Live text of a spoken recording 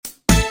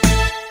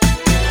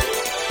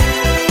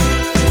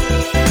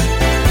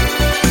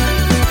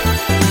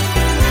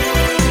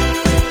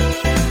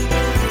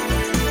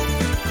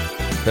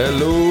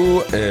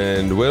Hello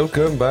and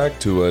welcome back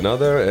to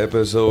another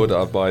episode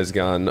of Boys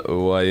Gone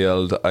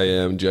Wild. I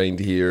am joined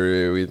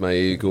here with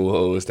my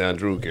co-host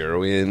Andrew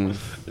Gerwin.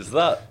 Is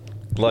that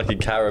like a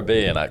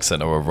Caribbean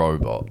accent or a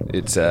robot?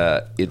 It's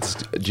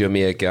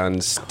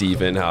Jamaican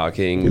Stephen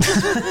Hawking.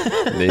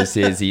 This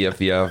is if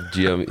you have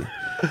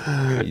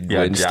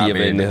when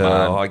Stephen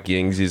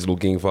Hawking is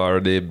looking for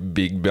the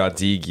big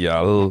batty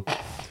girl.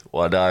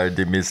 What are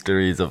the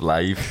mysteries of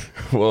life?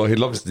 Well, he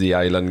loves the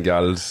island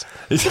girls.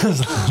 He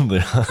does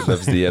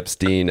Loves the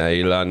Epstein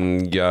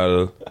Island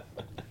girl.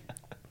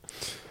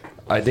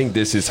 I think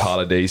this is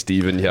holiday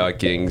Stephen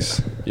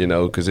Hawking's, you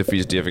know, because if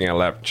he's giving a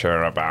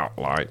lecture about,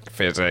 like,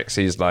 physics,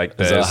 he's like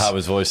this. Is that how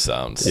his voice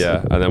sounds?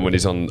 Yeah, and then when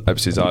he's on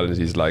Epstein's Island,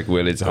 he's like,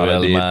 well, it's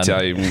holiday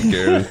time,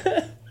 girl.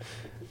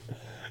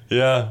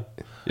 Yeah.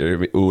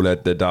 You all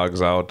let the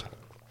dogs out.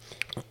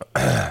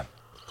 I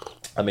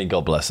mean,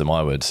 God bless him,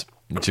 I would.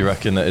 Do you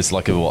reckon that it's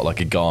like a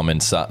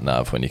Garmin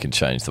sat-nav when you can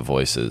change the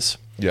voices?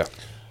 Yeah,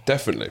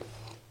 definitely.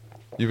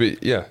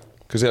 Yeah,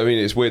 because, I mean,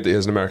 it's weird that he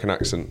has an American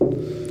accent.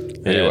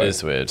 Anyway. Yeah, it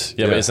is weird.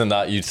 Yeah, but isn't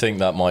that, you'd think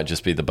that might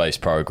just be the base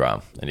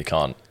program, and you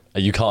can't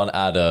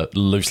add a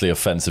loosely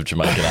offensive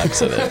Jamaican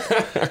accent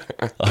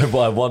in.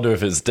 I wonder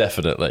if it's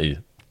definitely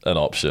an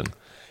option.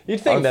 You'd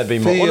think there'd be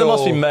more. Well, there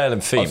must be male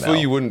and female. I feel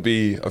you wouldn't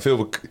be. I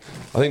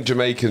think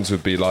Jamaicans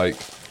would be like,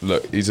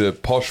 look, he's a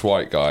posh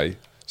white guy,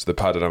 so the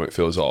power dynamic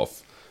feels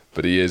off,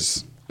 but he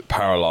is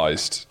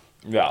paralysed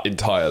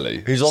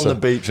entirely. He's on the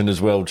beach in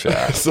his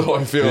wheelchair. So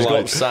I feel he's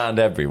like got sand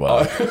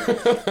everywhere.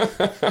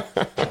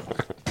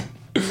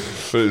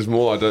 But it's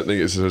more, I don't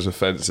think it's as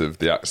offensive,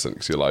 the accent,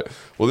 because you're like,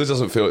 well, this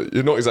doesn't feel,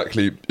 you're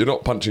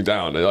not punching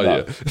down, are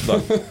you?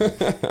 No.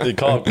 You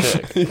can't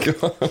kick. You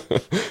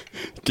can't.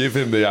 Give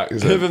him the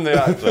accent. Give him the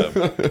accent.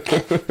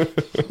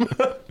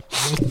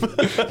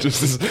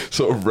 Just this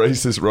sort of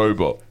racist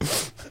robot.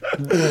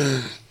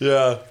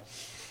 Yeah.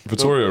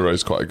 Vittorio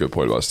raised quite a good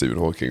point about Stephen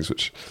Hawking,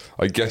 which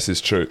I guess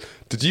is true.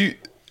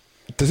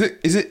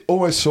 Is it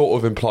always sort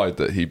of implied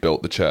that he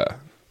built the chair?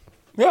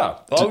 Yeah,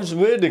 I was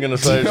weirdly going to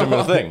say a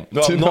similar thing.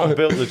 No, I've not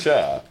built the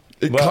chair.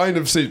 It kind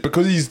of seems,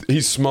 because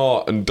he's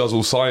smart and does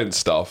all science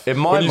stuff. In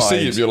my when you mind,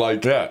 see him, you're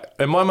like,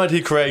 in my mind,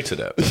 he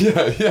created it. Yeah,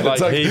 like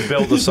exactly. he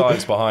built the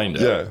science behind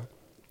it. Yeah,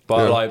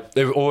 but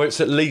or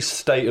it's at least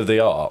state of the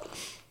art.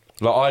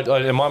 Like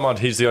in my mind,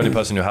 he's the only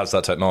person who has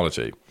that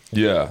technology.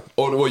 Yeah,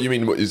 or what you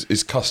mean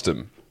is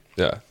custom?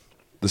 Yeah,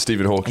 the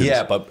Stephen Hawking.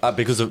 Yeah, but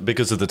because of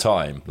the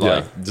time,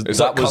 like it's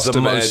that like was the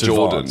custom Air most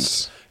Jordans.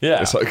 Advanced.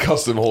 Yeah, it's like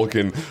custom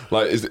Hawking.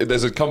 Like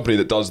there's a company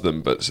that does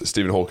them, but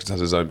Stephen Hawking has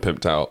his own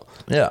pimped out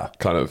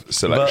kind of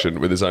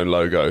selection with his own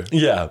logo.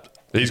 Yeah,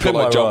 he's got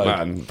like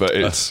Jumpman, but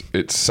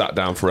it's sat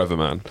down forever,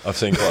 man. I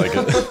think like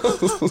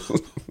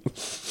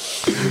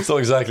it's not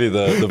exactly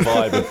the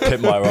vibe of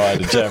Pimp My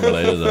Ride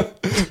generally, is it?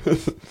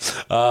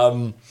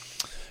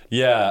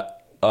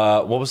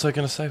 What was I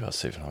going to say about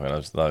Stephen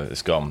Hawking? No,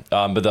 it's gone.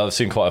 But I've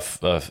seen quite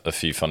a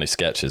few funny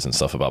sketches and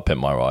stuff about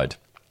Pimp My Ride.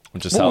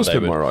 Just what was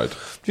Pimp My Ride?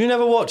 Did you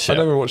never watch it? I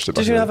never watched it.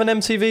 Did you have an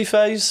MTV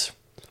phase?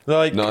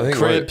 Like no, I think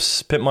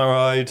Cribs, Pimp My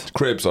Ride.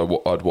 Cribs, I'd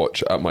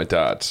watch at my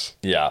dad's.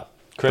 Yeah,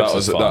 Cribs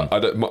was fun. I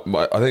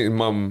think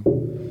Mum.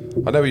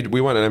 I know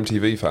we weren't an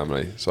MTV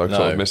family, so I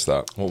sort of missed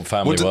that. What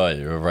family were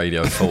you? A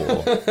Radio 4?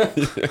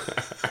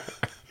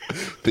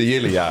 The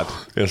Iliad.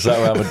 You're sat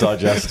around with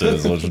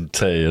digesters watching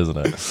tea, isn't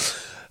it?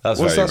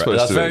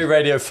 That's very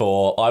Radio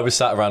 4. I was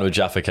sat around with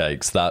Jaffa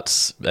Cakes.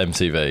 That's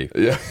MTV.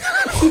 Yeah.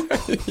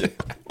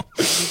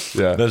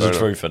 Yeah. There's a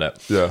truth in it.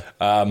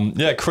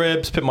 Yeah.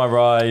 Cribs, Pimp My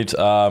Ride.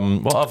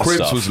 What other Cribs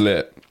stuff? was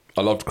lit.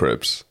 I loved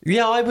Cribs.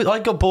 Yeah, I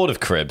got bored of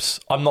Cribs.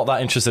 I'm not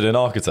that interested in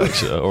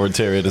architecture or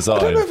interior design.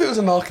 I don't know if it was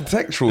an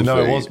architectural thing.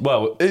 No, it was.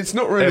 Well, it's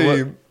not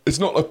really. It's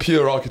not a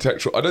pure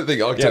architectural. I don't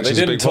think architecture is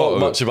a big part of it. They didn't talk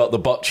much about the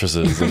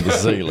buttresses and the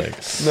ceiling.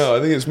 No,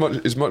 I think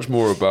it's much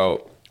more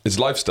about it's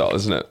lifestyle,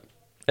 isn't it?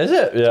 Is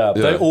it? Yeah.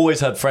 They always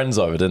had friends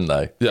over, didn't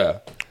they? Yeah.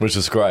 Which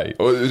is great.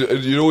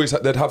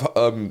 They'd have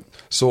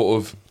sort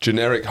of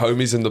generic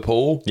homies in the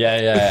pool.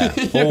 Yeah.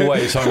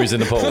 Always homies in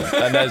the pool.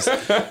 And there's,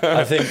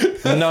 I think,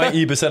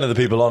 90% of the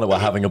people on it were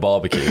having a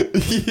barbecue.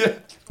 Yeah.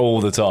 All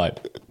the time.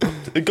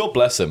 God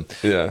bless them.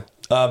 Yeah.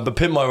 But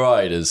Pimp My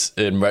Ride is,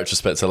 in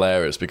retrospect,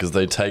 hilarious because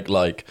they take,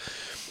 like,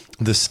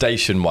 the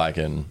station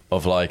wagon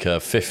of, like, a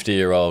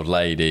 50-year-old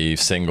lady,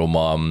 single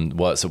mum,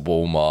 works at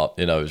Walmart,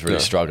 is really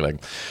struggling.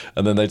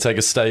 And then they take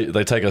a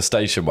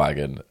station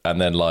wagon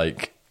and then,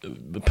 like,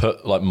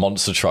 put like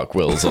monster truck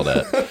wheels on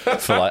it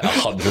for like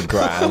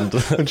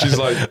 $100,000, and she's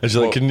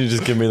like, "Can you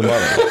just give me the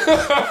money?"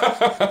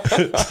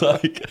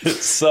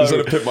 it's so. Instead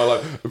of Pimp My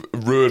Life,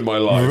 ruin my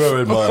life.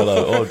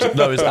 Or,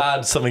 no, it's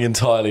add something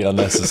entirely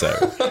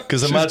unnecessary.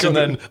 Because imagine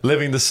then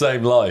living the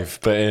same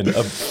life but in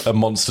a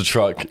monster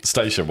truck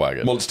station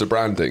wagon. Monster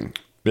branding.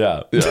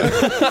 Yeah.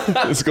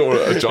 It's got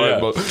a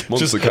giant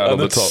monster can on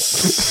the top.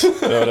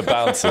 And it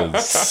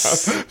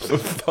bounces.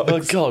 For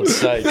God's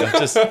sake!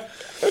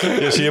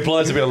 She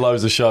applied to be on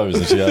loads of shows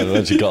and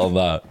she got on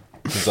that.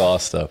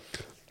 Disaster.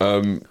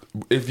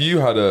 If you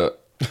had an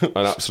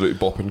absolute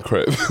bopping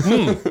crib.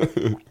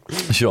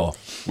 Sure.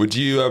 Would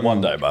you...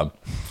 One day, man.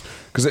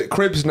 Because at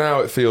Cribs now,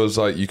 it feels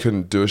like you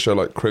couldn't do a show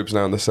like Cribs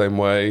now in the same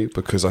way,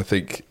 because I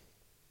think...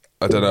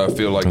 I don't know, I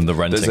feel like... From the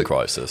renting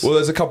crisis. Well,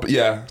 there's a couple...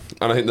 Yeah,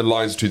 and I think the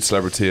lines between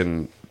celebrity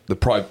and the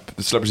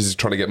celebrities are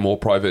trying to get more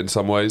private in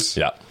some ways.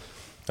 Yeah,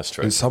 that's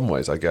true. In some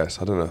ways, I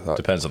guess. I don't know if that...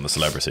 Depends on the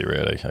celebrity,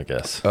 really, I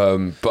guess.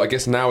 But I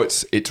guess now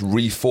it's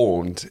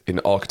reformed in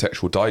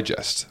Architectural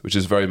Digest, which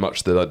is very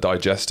much the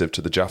digestive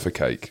to the Jaffa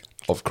Cake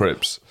of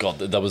Cribs. God,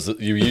 that was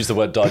you used the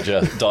word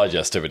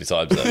digest too many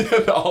times then.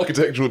 The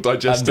Architectural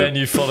Digest. And then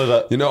you followed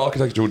up. You know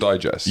Architectural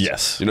Digest?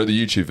 Yes. You know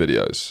the YouTube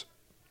videos?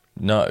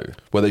 No.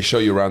 Where they show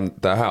you around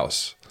their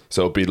house.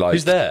 So it'll be like...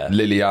 Who's there?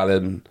 Lily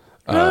Allen...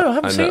 No, I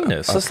haven't seen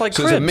this. That's like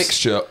so Cribs. It's a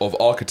mixture of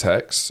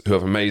architects who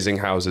have amazing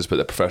houses, but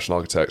they're professional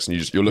architects,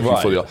 and you're looking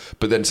for the...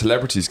 But then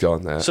celebrities go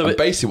on there. So and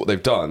basically what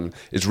they've done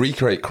is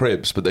recreate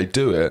Cribs, but they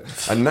do it.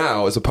 And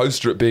now, as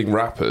opposed to it being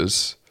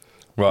rappers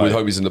with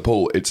homies in the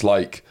pool, it's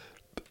like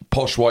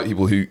posh white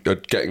people who are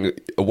getting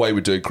away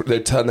with doing... They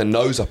turn their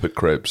nose up at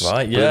Cribs.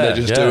 Right, yeah. But then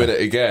they're just doing it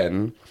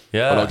again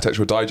on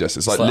Architectural Digest.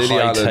 It's like Lily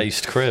Allen...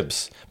 high-taste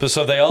Cribs. But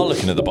so they are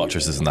looking at the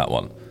buttresses in that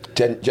one?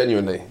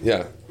 Genuinely,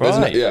 yeah.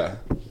 Right. Yeah.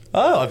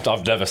 Oh,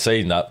 I've never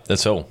seen that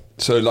at all.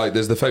 So, like,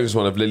 there's the famous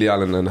one of Lily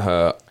Allen and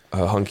her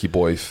hunky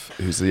boy,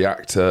 who's the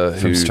actor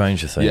from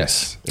Stranger Things.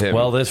 Yes. Him.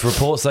 Well, there's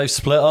reports they've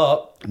split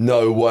up.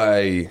 No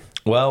way.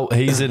 Well,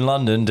 he's in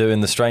London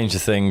doing the Stranger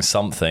Things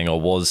something, or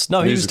was...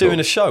 No, he was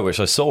doing a show, which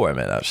I saw him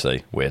in,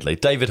 actually, weirdly.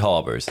 David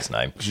Harbour is his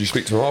name. Did you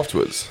speak to him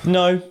afterwards?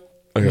 No.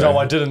 Okay. No,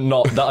 I didn't.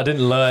 I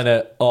didn't learn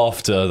it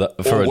after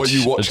that. Or were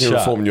you watching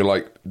a film and you're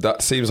like,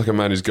 that seems like a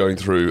man who's going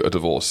through a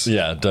divorce?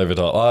 Yeah, David.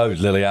 Oh,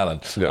 Lily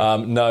Allen. Yeah.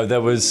 No,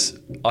 there was.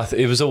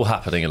 It was all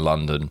happening in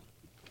London.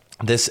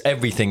 There's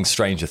everything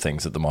Stranger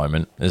Things at the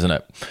moment, isn't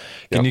it?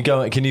 Can you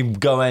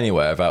go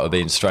anywhere without it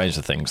being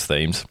Stranger Things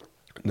themed?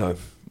 No.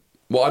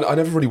 Well, I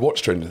never really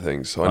watched Stranger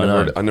Things, so I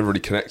never really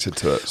connected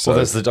to it. So. Well,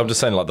 I'm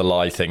just saying, like the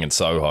live thing in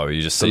Soho.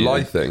 You just see the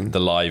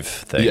live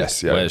thing.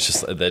 Yes, yeah. Where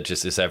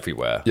it's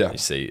everywhere. Yeah, you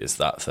see, it's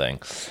that thing.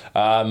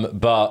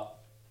 But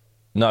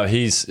no,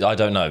 I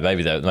don't know.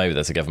 Maybe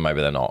they're together. Maybe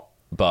they're not.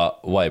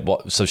 But wait,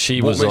 what? So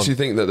what makes you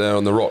think that they're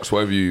on the rocks?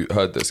 Where have you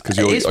heard this? Because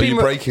are you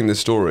breaking this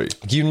story?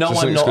 You know,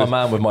 I'm not a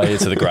man with my ear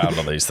to the ground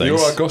on these things. You're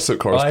our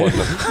gossip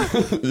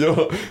correspondent.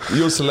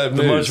 you're celeb news.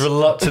 The most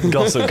reluctant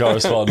gossip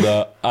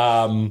correspondent.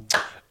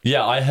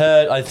 Yeah, I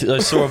heard. I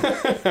saw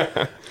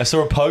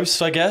a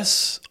post. I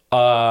guess.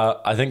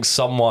 I think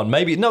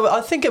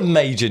I think a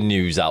major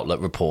news outlet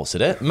reported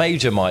it.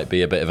 Major might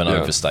be a bit of an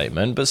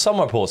overstatement, but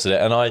someone reported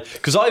it,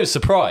 because I was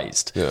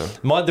surprised. Yeah.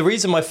 The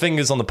reason my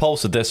finger's on the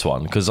pulse of this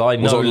one, because I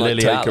know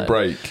Lily Allen. Take a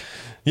break.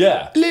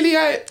 Yeah. Lily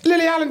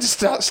Allen just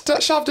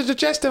shoved a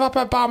digestive up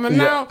her bum, and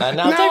now David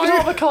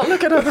Harbour can't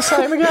look at her the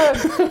same again.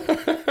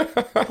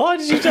 Why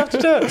did you have to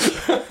do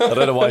it? I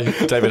don't know why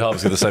David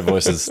Harbour's got the same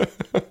voice as...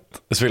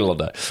 It's been a long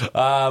day.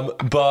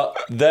 But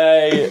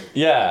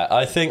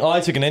I think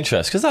I took an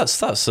interest, because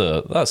that's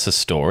a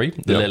story.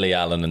 The Lily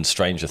Allen and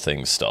Stranger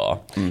Things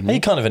star. Mm-hmm. He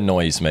kind of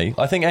annoys me.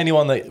 I think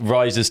anyone that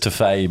rises to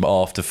fame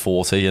after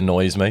 40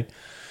 annoys me.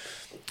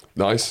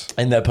 Nice.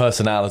 In their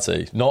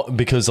personality, not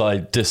because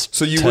I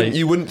So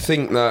you wouldn't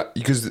think that,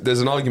 because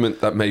there's an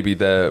argument that maybe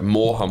they're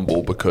more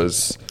humble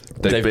because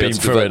they've been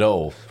through it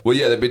all. Well,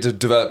 yeah, they've been to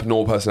develop a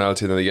normal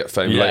personality and then they get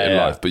fame later in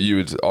life. But you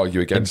would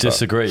argue against that.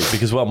 Disagree,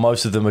 because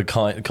most of them are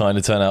kind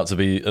of turn out to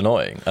be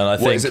annoying. And I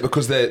think is it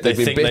because they've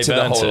been bitter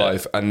their whole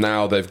life and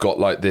now they've got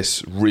like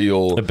this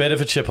real a bit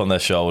of a chip on their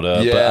shoulder,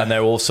 and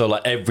they're also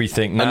like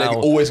everything now. And they're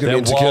always going to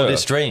be insecure.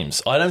 Wildest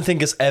dreams. I don't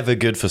think it's ever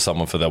good for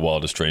someone for their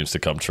wildest dreams to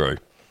come true.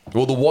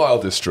 Well, the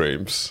wildest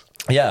dreams.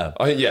 Yeah.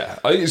 I think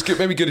it's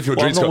maybe good if your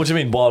dreams... What do you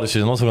mean wildest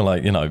dreams? I'm not talking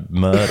like,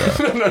 murder.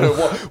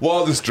 no.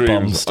 Wildest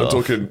dreams. I'm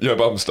talking... Yeah,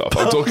 bum stuff.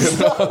 I'm talking...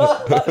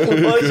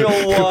 What's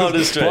your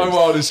wildest dreams? My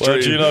wildest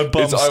dream do you know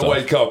bum is stuff? I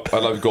wake up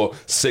and I've got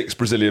 6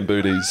 Brazilian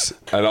booties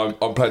and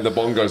I'm playing the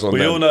bongos on them.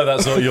 We all know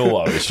that's not your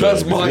wildest dream.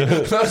 That's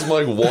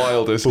my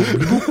wildest...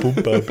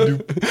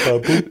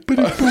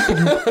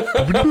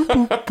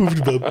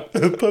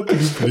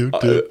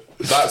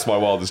 That's my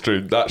wildest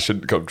dream. That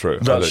shouldn't come true.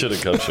 That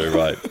shouldn't come true,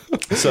 right.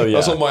 So, yeah.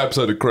 That's on my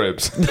episode of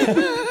Cribs.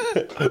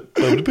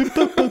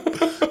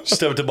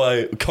 Just over to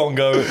my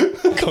Congo.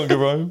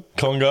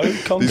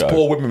 These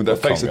poor women with their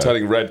faces are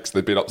turning red because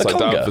they've been upside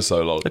down for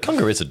so long. A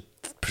conga is a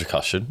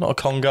percussion, not a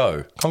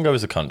Congo. Congo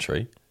is a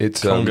country.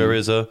 Conga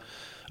is a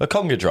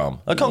conga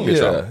drum. A conga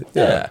drum.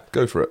 Yeah.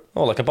 Go for it.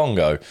 Oh, like a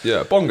bongo.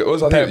 Yeah, bongo.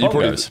 I think you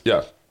probably...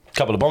 Yeah.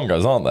 Couple of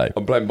bongos, aren't they?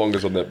 I'm playing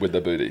bongos with their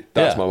booty.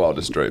 That's my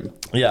wildest dream.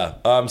 Yeah.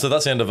 So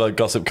that's the end of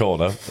Gossip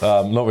Corner.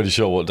 Not really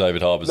sure what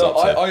David Harbour's up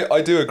to.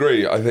 I do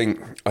agree. I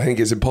think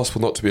it's impossible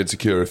not to be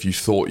insecure if you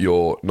thought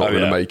you're not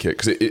going to make it,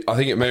 because I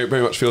think it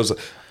very much feels.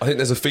 I think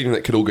there's a feeling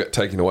that could all get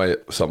taken away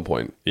at some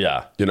point.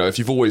 Yeah. If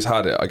you've always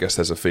had it, I guess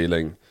there's a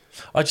feeling.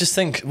 I just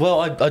think,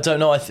 I don't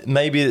know.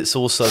 Maybe it's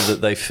also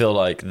that they feel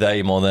like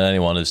they, more than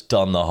anyone, has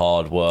done the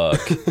hard work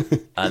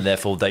and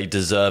therefore they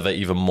deserve it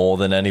even more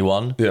than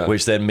anyone,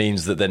 which then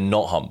means that they're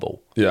not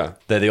humble. Yeah.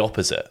 They're the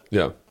opposite.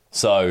 Yeah.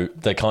 So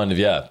they kind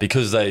of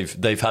because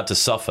they've had to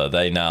suffer.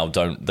 They now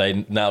don't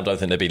think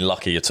they've been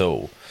lucky at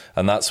all,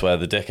 and that's where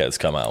the dickheads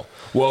come out.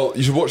 Well,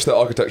 you should watch the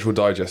Architectural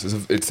Digest.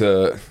 It's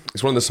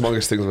one of the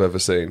smuggest things I've ever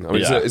seen. I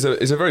mean,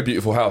 it's a very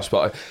beautiful house,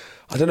 but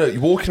I don't know. You're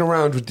walking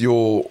around with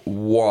your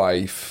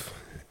wife,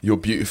 your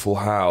beautiful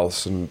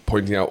house, and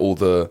pointing out all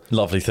the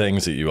lovely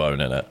things that you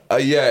own in it.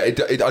 I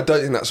don't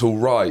think that's all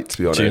right, to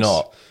be honest. Do you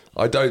not?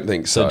 I don't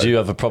think so. So do you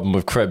have a problem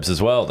with cribs as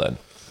well then?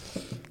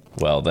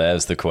 Well,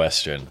 there's the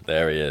question.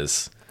 There he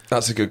is.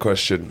 That's a good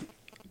question.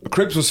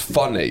 Cribs was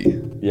funny.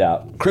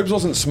 Yeah. Cribs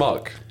wasn't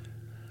smug.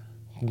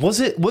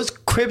 Was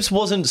Cribs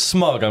wasn't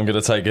smug? I'm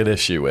going to take an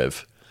issue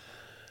with.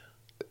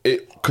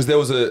 Because it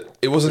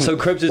wasn't. So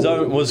Cribs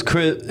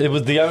it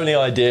was the only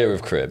idea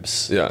of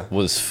Cribs. Yeah.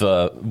 Was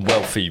for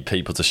wealthy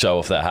people to show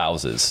off their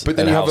houses. But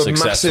then you have a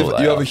massive.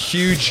 You have a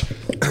huge.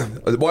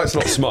 Why it's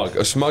not smug?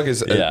 A smug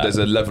is there's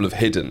a level of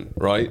hidden,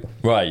 right?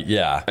 Right.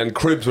 Yeah. And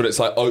Cribs, when it's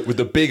like with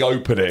the big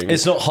opening,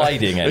 it's not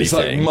hiding anything. It's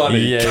like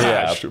money,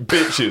 cash,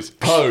 bitches,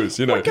 pose.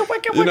 You know,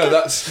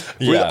 that's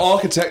with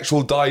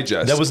Architectural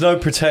Digest. There was no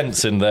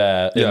pretense in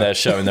their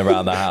showing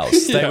around the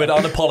house. They would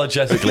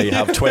unapologetically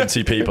have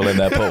 20 people in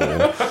their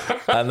pool.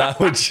 And that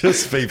would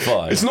just be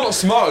fine. It's not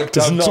smug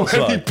to have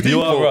 20 people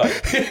you are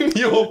right. in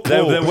your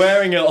pool. They're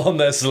wearing it on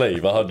their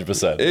sleeve,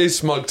 100%. It is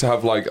smug to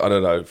have, like, I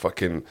don't know,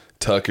 fucking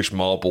Turkish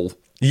marble.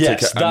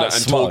 Yes, that's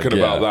and smug, talking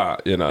about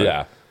that, you know.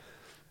 Yeah.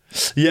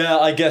 Yeah,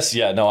 I guess,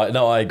 no,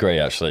 I agree,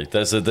 actually.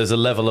 There's a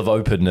level of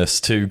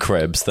openness to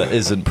Cribs that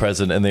isn't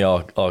present in the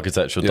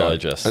Architectural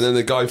Digest. And then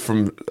the guy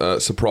from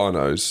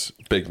Sopranos,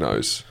 Big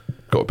Nose,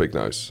 got a big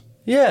nose.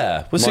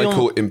 Yeah.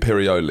 Michael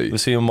Imperioli.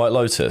 Was he on White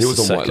Lotus? He was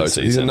on White Lotus.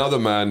 Season. He's another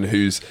man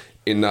who's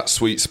in that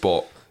sweet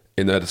spot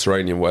in the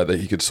Mediterranean where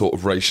he could sort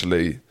of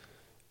racially...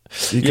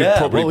 He could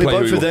probably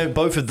play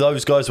both of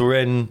those guys were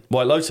in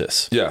White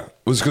Lotus. Yeah.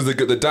 It was because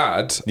the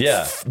dad,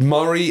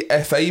 Murray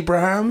F.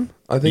 Abraham,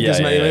 I think his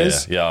name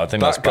is. Yeah, I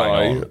think that that's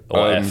guy.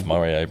 Or F.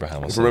 Murray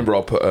Abraham. Remember,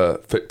 I'll put a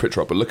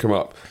picture up, but look him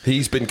up.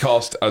 He's been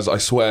cast as, I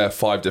swear,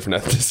 5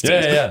 different ethnicities.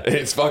 Yeah.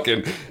 It's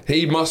fucking...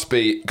 He must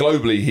be...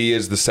 Globally, he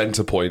is the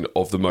centre point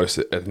of the most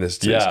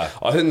ethnicities. Yeah.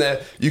 I think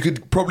you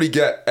could probably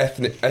get...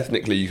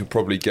 Ethnically, you could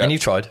probably get... And you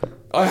tried.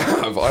 I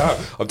have.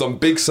 I've done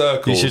big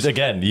circles. You should,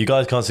 again, you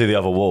guys can't see the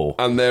other wall.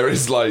 And there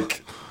is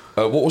like...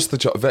 what's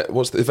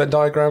the Venn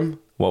diagram?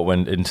 What,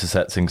 when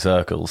intersecting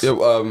circles? Yeah,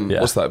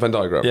 what's that, Venn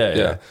diagram?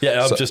 Yeah,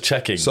 I'm just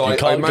checking. So you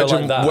I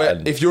imagine go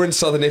like that if you're in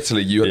southern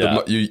Italy, you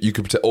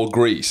could, or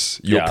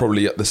Greece, you're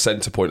probably at the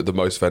centre point of the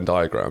most Venn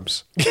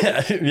diagrams.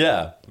 Yeah. You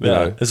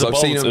know? So I've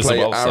seen him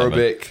play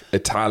Arabic, segment.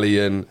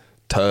 Italian,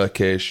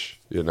 Turkish,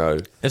 you know.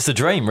 It's the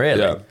dream,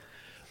 really. Yeah.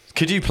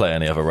 Could you play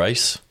any other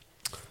race?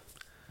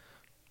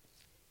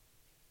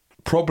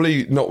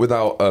 Probably not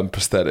without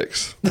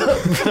prosthetics.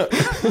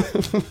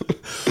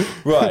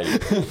 Right.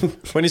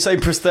 When you say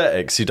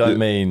prosthetics, you don't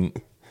mean...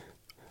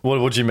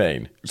 What do you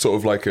mean? Sort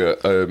of like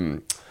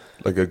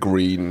a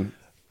green,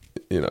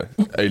 you know,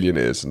 alien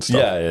ears and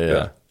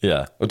stuff.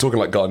 Yeah. I'm talking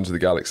like Guardians of the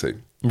Galaxy.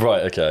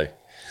 Right, okay.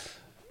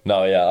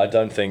 No, I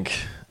don't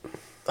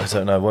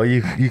know. Well,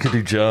 you could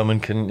do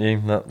German, couldn't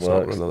you? That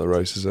works. It's not another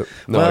race, is it?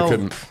 No, well, I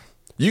couldn't.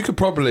 You could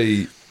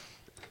probably...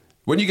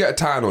 When you get a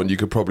tan on, you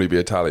could probably be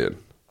Italian.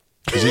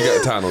 Because you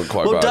get a tan on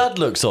quite bad. Well, Dad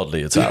looks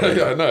oddly Italian.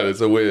 Yeah, I know.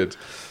 It's a weird...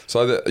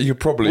 So you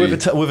could probably...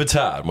 With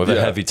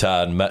a heavy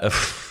tan,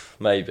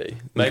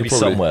 maybe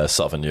somewhere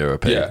Southern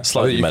European,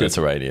 slightly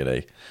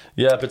Mediterranean-y.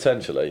 Yeah,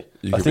 potentially.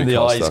 I think the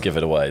eyes give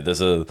it away. There's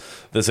a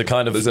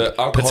kind of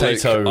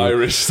potato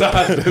Irish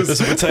sadness.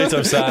 There's a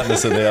potato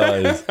sadness in the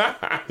eyes.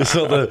 It's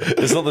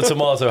not the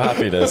tomato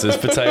happiness. It's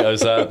potato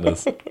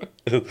sadness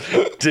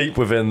deep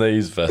within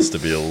these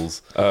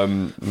vestibules.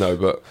 No,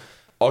 but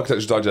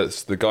Architectural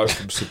Digest, the guy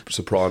from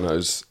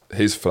Sopranos,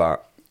 his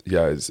flat.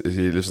 Yeah,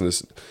 he lives in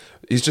this.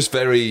 He's just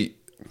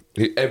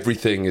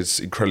everything is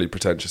incredibly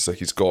pretentious. Like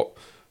he's got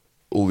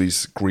all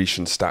these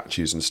Grecian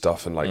statues and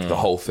stuff, and like the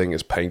whole thing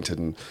is painted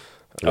and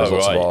there's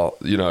lots of art,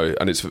 you know.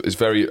 And it's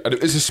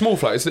a small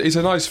flat. It's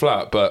a nice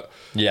flat, but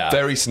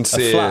very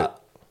sincere. A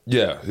flat.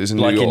 Yeah, it's in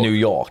like New York. In New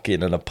York,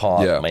 in an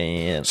apartment.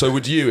 Yeah. So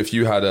would you, if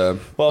you had a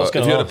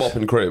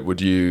bopping crib,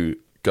 would you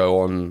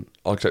go on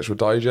Architectural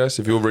Digest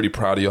if you were really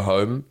proud of your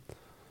home?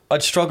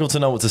 I'd struggle to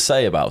know what to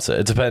say about it.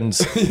 It depends.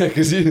 Yeah,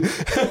 because you...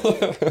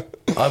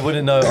 I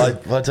wouldn't know. I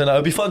don't know.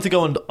 It'd be fun to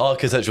go on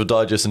Architectural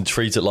Digest and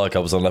treat it like I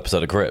was on an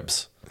episode of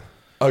Cribs.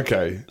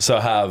 Okay. So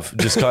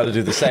just kind of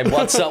do the same,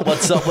 what's up,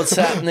 what's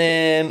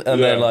happening?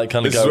 And then like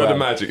kind of this go is where around.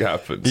 the magic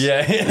happens.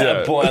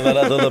 Yeah. Boy, and then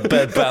the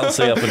bed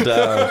bouncing up and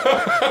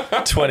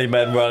down. 20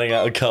 men running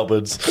out of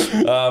cupboards.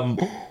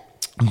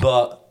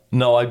 But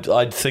no,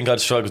 I think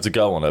I'd struggle to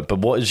go on it. But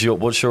what's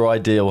your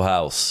ideal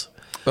house?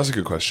 That's a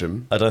good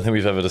question. I don't think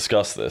we've ever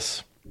discussed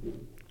this.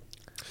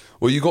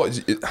 Well,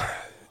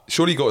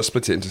 surely you got to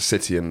split it into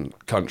city and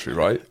country,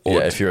 right?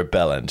 Or if you're a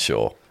bell end,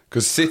 sure.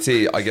 Because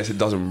city, I guess it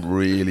doesn't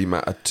really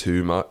matter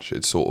too much.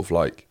 It's sort of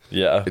like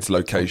it's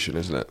location,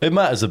 isn't it? It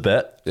matters a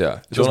bit.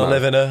 Yeah. Do you want to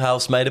live in a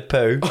house made of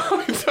poo?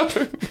 I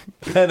don't.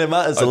 then it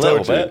matters a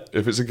little bit.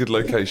 If it's a good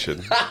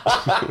location.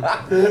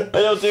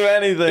 They'll do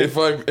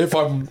anything. If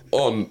I'm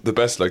on the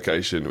best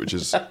location, which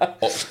is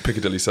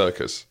Piccadilly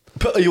Circus.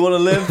 But you want to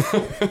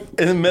live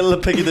in the middle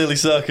of Piccadilly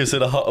Circus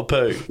in a hut of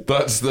poo?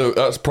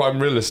 That's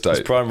prime real estate.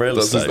 It's prime real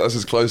estate. That's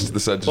as close to the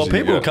centre. Well,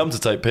 people will come to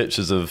take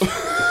pictures of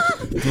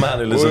the man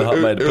who lives in a hut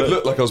made of poo. It would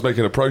look like I was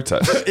making a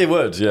protest. It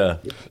would, yeah.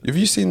 Have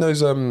you seen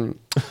those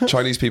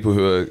Chinese people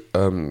who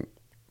are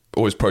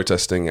always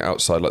protesting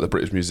outside like the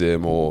British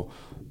Museum or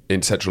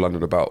in central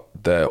London about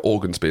their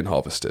organs being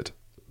harvested?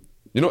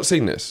 You've not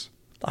seen this?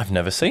 I've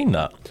never seen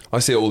that. I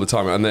see it all the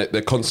time, and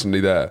they're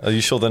constantly there. Are you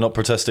sure they're not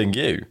protesting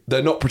you?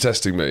 They're not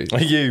protesting me. Are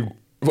you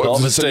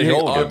harvesting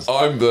organs?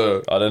 I'm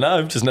the... I don't know,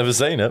 I've just never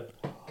seen it.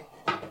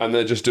 And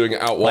they're just doing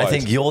it out wide. I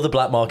think you're the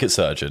black market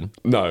surgeon.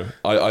 No,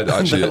 I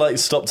actually... They're like,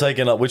 stop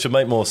taking up, which would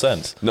make more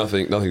sense.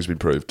 Nothing's been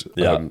proved.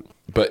 Yeah.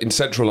 But in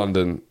central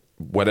London,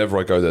 whenever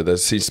I go there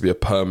seems to be a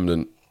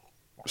permanent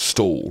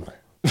stall.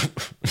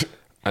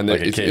 And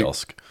like a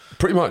kiosk.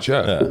 Pretty much,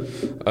 yeah.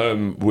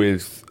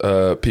 With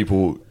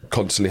people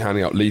constantly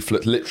handing out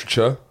leaflets,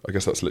 literature. I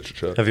guess that's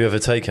literature. Have you ever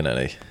taken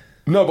any?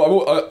 No, but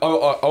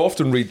I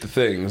often read the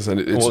things, and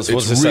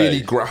it's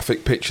really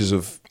graphic pictures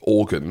of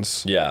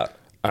organs. Yeah.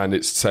 And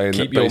it's saying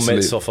keep that your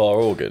mitts off our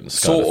organs.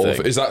 Sort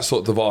of. Is that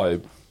sort of the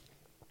vibe?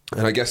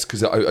 And I guess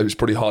because it was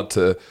pretty hard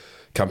to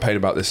campaign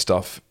about this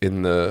stuff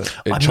in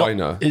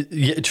China.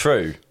 Yeah,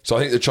 true. So I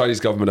think the Chinese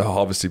government are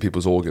harvesting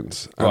people's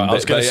organs. And right, I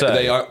was going to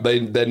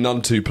say they're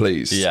none too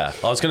pleased. Yeah,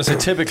 I was going to say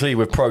typically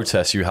with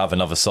protests you have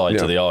another side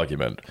to the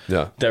argument.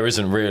 Yeah, there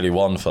isn't really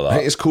one for that. I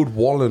think it's called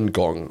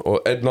Wollongong,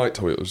 or Ed Knight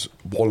told me it was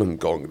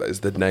Wollongong. That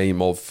is the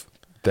name of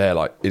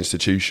their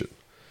institution.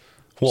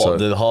 What,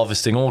 the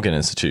Harvesting Organ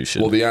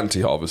Institution? Well, the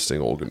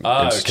anti-harvesting organ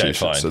institution. Okay,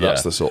 fine. So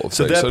that's the sort of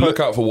thing. So look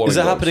out for Wollongong. Is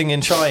it happening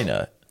in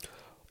China?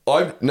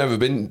 I've never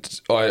been.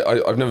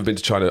 I've never been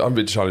to China. I've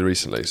been to China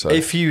recently. So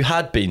if you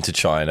had been to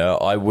China,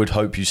 I would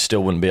hope you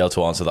still wouldn't be able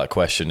to answer that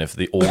question if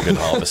the organ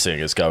harvesting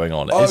is going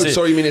on.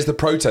 Sorry, you mean is the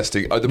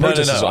protesting? The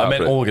protesters No. are I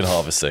meant happening. organ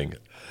harvesting.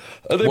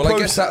 Well, I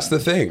guess that's the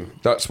thing.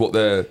 That's what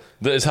they're...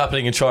 That is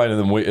happening in China,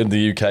 then we in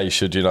the UK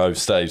should,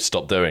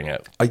 stop doing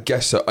it. I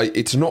guess so.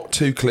 It's not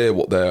too clear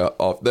what they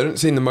are. They don't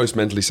seem the most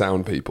mentally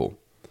sound people.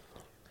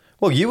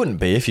 Well, you wouldn't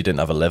be if you didn't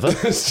have a liver.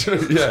 That's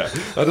true, yeah.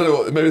 I don't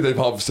know. Maybe they've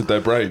harvested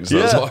their brains.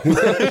 That's why.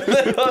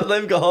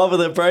 They've got half of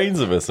their brains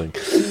are missing.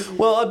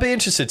 Well, I'd be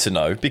interested to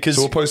know because...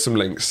 So we'll post some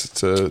links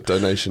to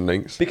donation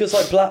links. Because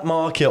black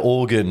market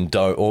organ...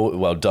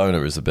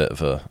 donor is a bit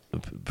of a...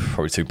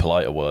 probably too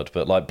polite a word,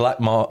 but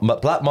black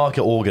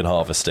market organ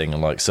harvesting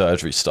and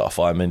surgery stuff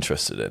I'm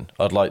interested in.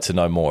 I'd like to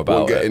know more about it.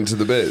 We'll get into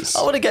the biz.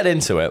 I want to get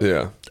into it.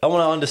 Yeah. I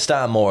want to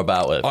understand more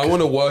about it. I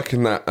want to work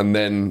in that and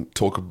then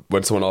talk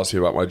when someone asks you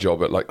about my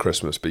job at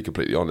Christmas, be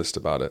completely honest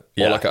about it.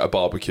 Yeah. Or at a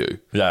barbecue.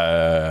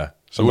 Yeah.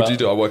 So what do you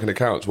do? I work in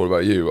accounts. What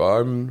about you?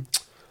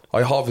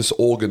 I harvest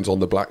organs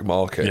on the black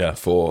market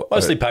for...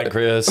 Mostly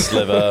pancreas,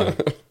 liver...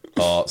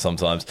 Heart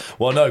sometimes.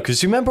 Well, no,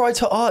 because remember I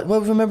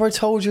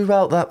told you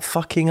about that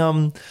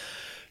fucking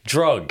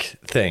drug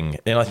thing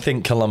in I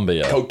think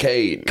Colombia.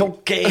 Cocaine.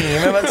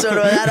 Remember I told you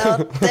about that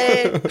out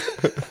there?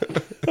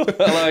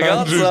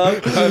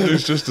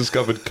 Andrew's just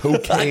discovered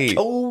cocaine.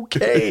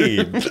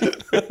 Cocaine.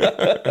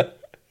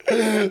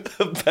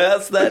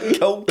 Pass that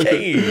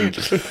cocaine.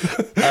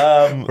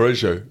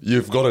 Horatio,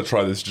 you've got to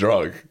try this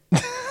drug.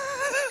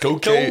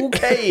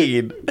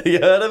 Cocaine. You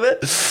heard of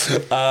it?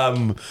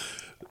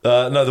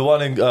 No, the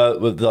one in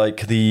with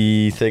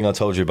the thing I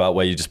told you about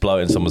where you just blow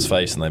it in someome's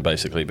face and they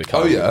basically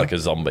become like a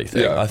zombie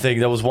thing. Yeah. I think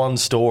there was one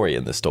story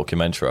in this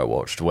documentary I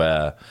watched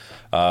where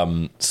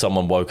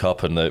someone woke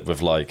up and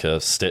with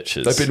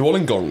stitches. They've been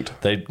Wollongonged.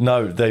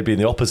 They've been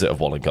the opposite of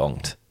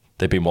Wollongonged.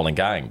 They've been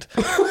Wollonganged.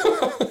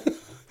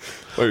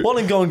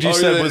 Wollongonged, you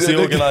said, was the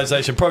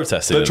organisation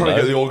protesting. They're trying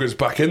to get the organs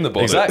back in the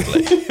body.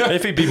 Exactly.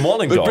 If he'd been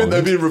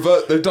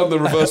Wollongonged... They've done the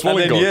reverse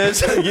Wollongong. And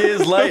then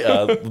years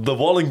later, the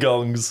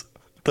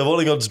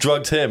Wollongongs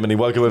drugged him and he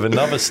woke up with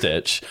another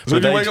stitch. So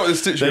if you wake up with a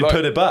stitch, they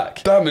put it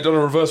back. Damn, they've done a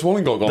reverse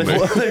Wollongong on me.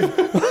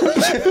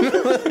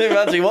 They've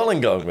actually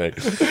Wollongonged me.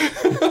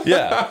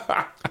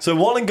 Yeah. So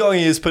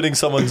Wollongong is putting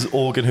someone's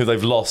organ who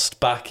they've lost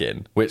back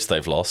in, which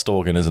they've lost.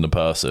 Organ isn't a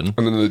person.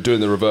 And then they're doing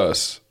the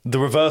reverse. The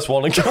reverse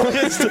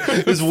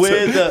Wollongong is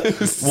weird.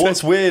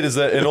 What's weird is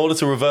that in order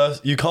to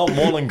reverse, you can't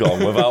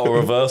Wollongong without a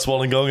reverse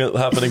Wollongong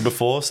happening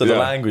before, so the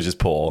language is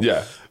poor.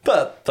 Yeah.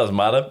 But doesn't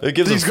matter. It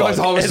gives These guys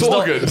harvest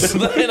organs.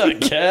 They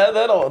don't care.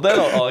 They're not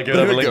arguing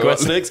over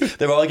linguistics.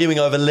 They're arguing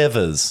over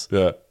livers.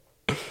 Yeah.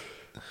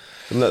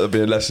 And let that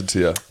be a lesson to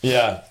you.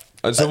 Yeah.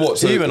 And so what?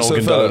 So, you an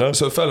organ donor.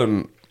 So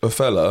a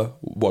fella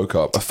woke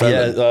up. A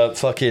felon. Yeah,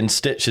 fucking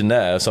stitch in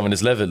there. Someone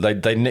his liver.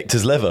 They nicked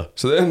his liver.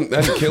 So they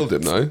hadn't killed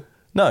him, though?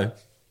 No.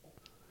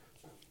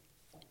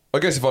 I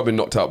guess if I'd been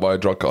knocked out by a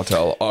drug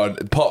cartel,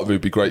 part of me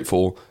would be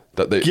grateful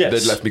that they'd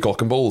left me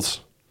cock and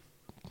balls,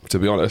 to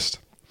be honest.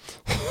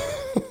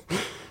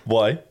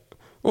 Why?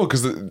 Well,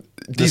 because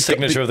The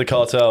signature of the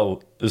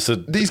cartel is to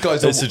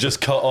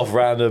just cut off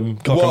random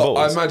cock and balls.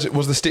 I imagine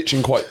was the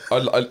stitching quite.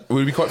 It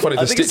would be quite funny.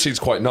 The stitching's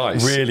quite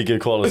nice, really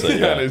good quality.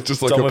 Yeah, and it's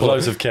just like done with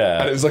loads of care.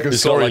 And it's like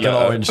it's got like an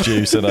orange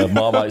juice and a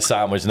Marmite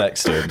sandwich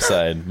next to him,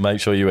 saying, "Make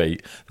sure you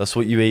eat." That's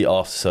what you eat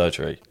after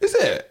surgery. Is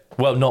it?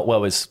 Well, not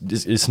well. It's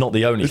not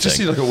the only thing. It just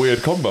seems like a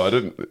weird combo. I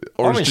don't.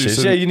 Orange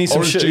juice. Yeah, you need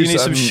some sugar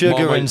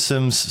Marmite.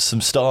 And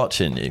some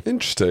starch in you.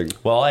 Interesting.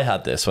 Well, I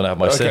had this when I had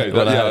my cyst.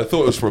 I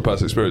thought it was from a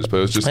past experience, but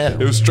it was just it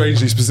was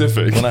strangely specific.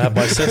 When I had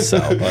my cysts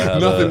out, I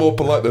had nothing more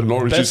polite than an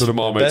orange juice and a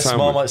Marmite sandwich. Best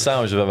Marmite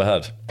sandwich I've ever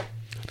had.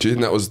 Do you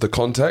think that was the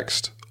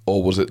context,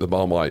 or was it the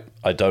Marmite?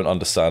 I don't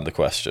understand the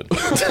question.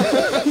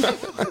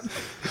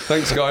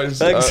 Thanks, guys.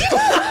 Thanks.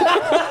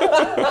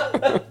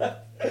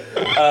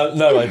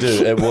 No, I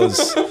do.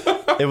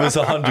 It was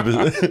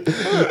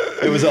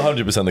 100%. It was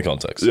 100% the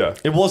context. Yeah.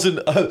 It wasn't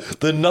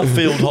the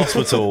Nuffield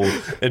Hospital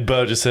in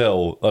Burgess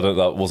Hill.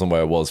 That wasn't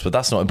where it was, but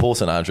that's not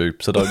important, Andrew.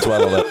 So don't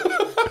dwell on it.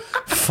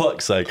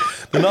 Fuck's sake.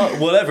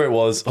 Whatever it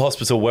was,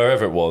 hospital,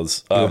 wherever it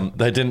was,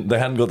 they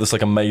hadn't got this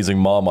like amazing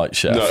Marmite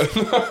chef. No.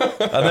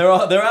 And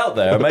they're out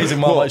there. Amazing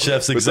Marmite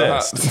chefs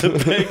exist.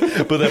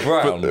 But they're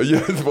brown.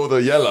 Well, they're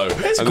yellow.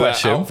 His and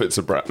question, their outfits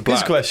are black.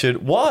 His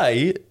question: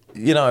 why?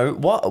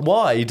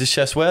 Why do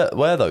chefs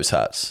wear those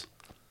hats?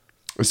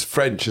 It's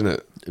French, isn't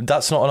it?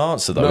 That's not an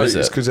answer, though, is it? No,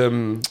 it's because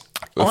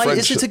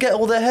is it to get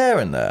all their hair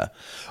in there?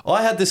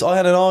 I had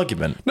an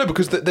argument. No,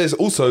 because there's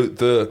also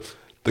the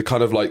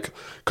kind of like,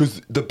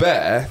 because the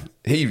bear,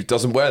 he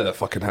doesn't wear the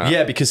fucking hat.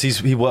 Yeah, because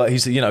he's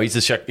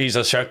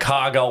a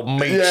Chicago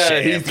meat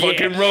chef. He's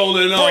fucking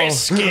rolling on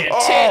brisket,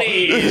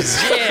 titties.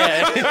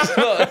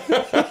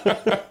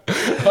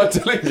 I'm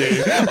telling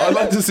you, I'd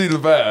like to see the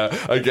bear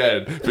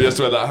again, but he has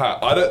to wear that hat.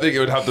 I don't think it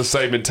would have the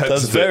same intensity.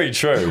 That's very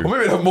true. Or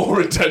maybe it'd have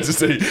more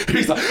intensity.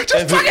 He's like,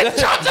 just fucking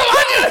chop some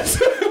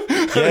onions.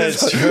 Yeah,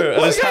 it's true.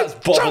 And his hat's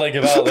bobbling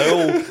about.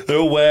 They're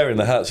all wearing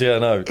the hats. Yeah,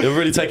 no, it'll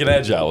really take an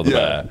edge out of the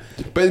bear.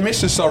 But in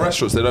Michelin-star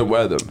restaurants, they don't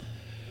wear them.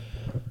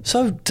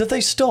 So, did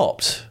they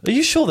stopped? Are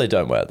you sure they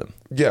don't wear them?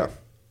 Yeah.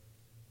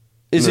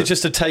 Is it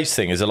just a taste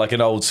thing? Is it like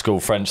an old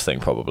school French thing,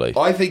 probably?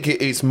 I think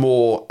it's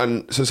more...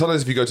 And so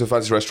sometimes if you go to a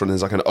fancy restaurant,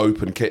 there's like an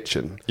open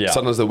kitchen. Yeah.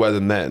 Sometimes they wear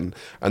them then.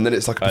 And then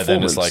it's like a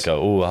performance. Then it's like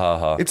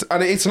ha.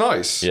 It's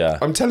nice. Yeah.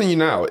 I'm telling you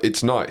now,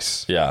 it's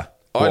nice. Yeah.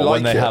 I like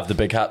when they have the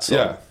big hats on.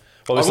 Yeah.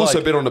 Well, I've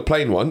also been on a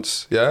plane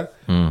once, yeah?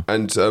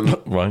 And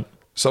right.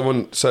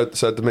 Someone said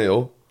the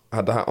meal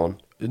had the hat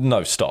on.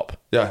 No, stop.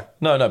 Yeah.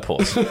 No,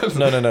 pause.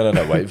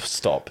 No, wait,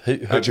 stop.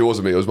 Actually, it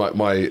wasn't me. It was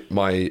my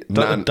nan.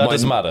 That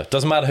doesn't matter.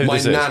 Doesn't matter who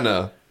this is. My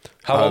nana.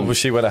 How old was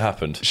she when it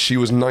happened? She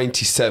was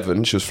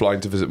 97. She was flying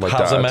to visit my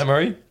dad. How's her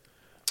memory?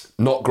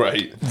 Not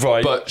great.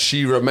 Right. But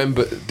she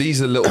remembered...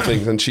 These are little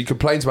things, and she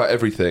complains about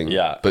everything.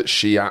 Yeah. But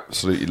she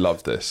absolutely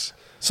loved this.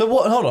 So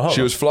what? Hold on.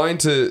 She was flying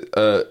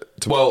to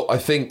well, I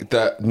think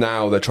that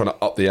now they're trying to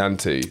up the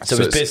ante. So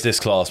it's business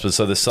class, but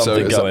so there's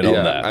something going on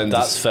there. And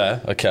that's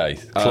fair. Okay,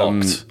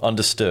 clocked,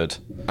 understood.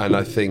 And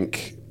I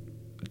think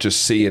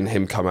just seeing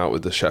him come out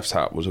with the chef's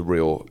hat was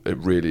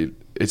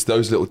it's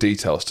those little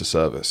details to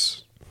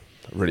service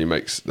that really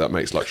makes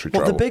luxury travel.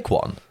 What, the big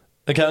one?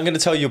 Okay, I'm going to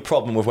tell you a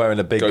problem with wearing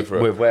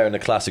a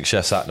classic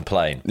chef's hat in a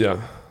plane.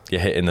 Yeah,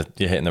 you're hitting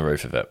the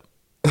roof of it.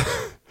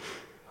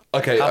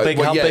 Okay, how big?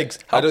 I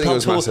don't think it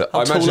was massive.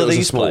 I imagine it was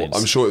a small. Planes?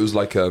 I'm sure it was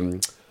like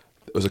it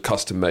was a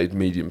custom-made,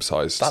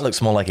 medium-sized. That looks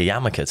more like a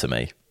yarmulke to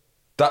me.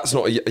 That's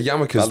not a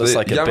yarmulke. That looks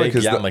like a big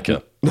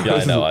yarmulke. Yeah,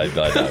 I know.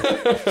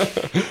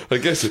 I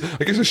guess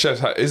a chef's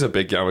hat is a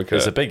big yarmulke.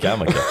 It's a big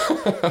yarmulke.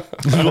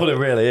 That's what it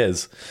really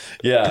is.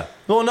 Yeah.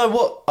 Well, no.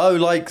 What? Oh,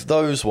 like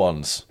those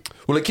ones.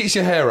 Well, it keeps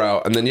your hair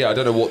out, and then I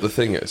don't know what the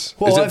thing is.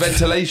 Well, is it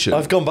ventilation?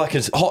 I've gone back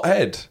and hot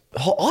head.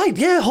 Hot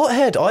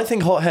head. I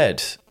think hot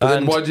head. But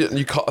then why didn't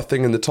you cut a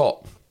thing in the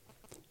top?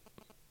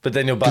 But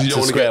then you're back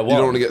to square one. You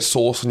don't want to get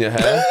sauce on your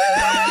hair.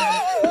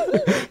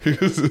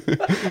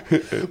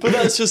 But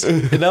that's just...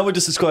 Now we're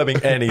just describing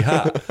any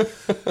hat.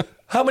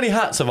 How many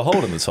hats have a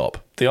hole in the top?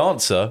 The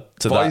answer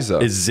to visor.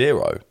 That is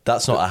 0.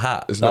 That's not a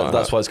hat.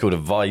 That's why it's called a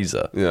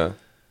visor. Yeah.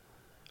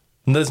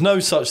 And there's no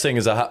such thing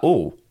as a hat.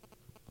 Oh.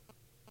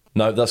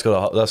 No, that's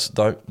got a...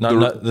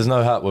 No, there's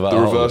no hat without a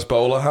hole. The reverse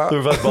bowler hat? The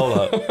reverse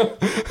bowler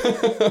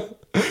hat.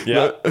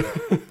 Yeah.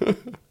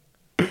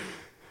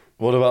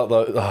 What about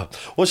the...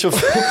 what's your...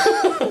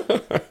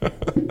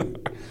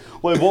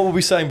 Wait, what were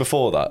we saying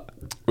before that?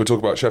 We're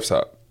talking about chef's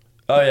hat.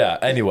 Oh, yeah.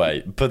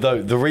 Anyway, but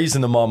the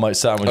reason the Marmite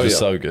sandwich was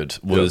so good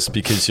was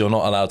because you're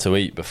not allowed to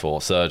eat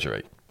before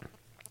surgery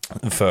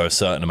for a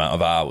certain amount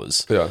of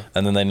hours. Yeah.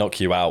 And then they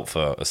knock you out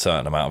for a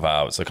certain amount of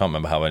hours. I can't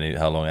remember how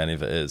long any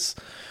of it is.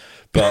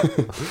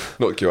 But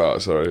knock you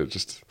out, sorry.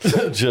 Just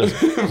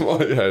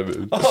my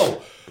head.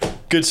 Oh,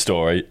 good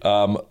story.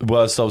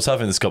 Whilst I was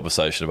having this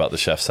conversation about the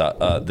chef's hat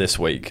this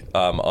week,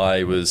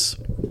 I was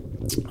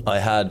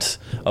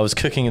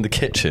cooking in the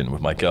kitchen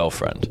with my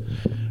girlfriend,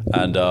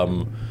 and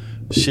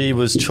She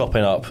was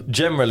chopping up.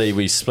 Generally,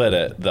 we split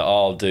it. That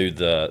I'll do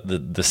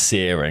the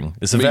searing.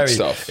 It's a Meat very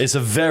stuff. It's a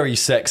very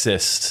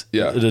sexist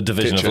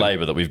division kitchen. of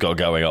labour that we've got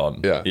going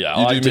on. Yeah.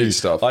 yeah. You do meat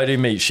stuff. I do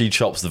meat. She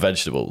chops the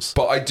vegetables.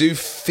 But I do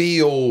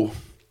feel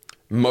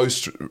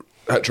most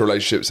hetero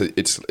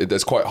relationships,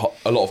 there's quite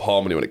a lot of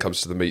harmony when it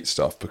comes to the meat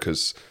stuff,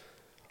 because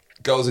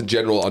girls in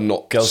general are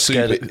not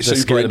super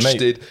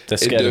interested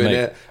in doing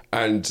it,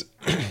 and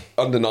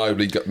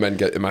undeniably men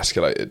get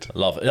emasculated.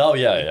 Love it. Oh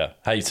yeah.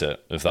 Hate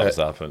it if that was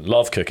to happen.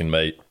 Love cooking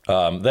meat.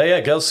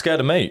 Girls scared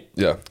of meat.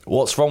 Yeah.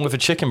 What's wrong with a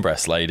chicken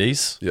breast,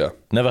 ladies? Yeah.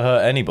 Never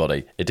hurt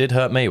anybody. It did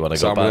hurt me when I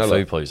got bad Salmonella.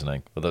 food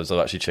poisoning, but those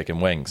are actually chicken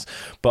wings.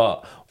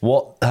 But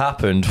what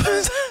happened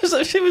was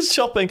she was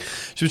chopping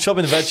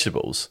the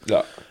vegetables.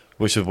 Yeah.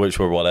 Which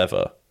were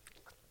whatever.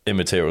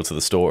 Immaterial to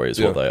the story is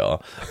what they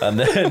are. And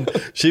then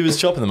she was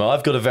chopping them.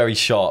 I've got a very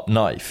sharp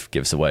knife,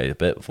 gives away a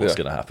bit of what's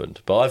going to happen.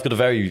 But I've got a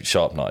very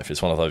sharp knife.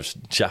 It's one of those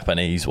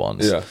Japanese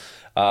ones. Yeah.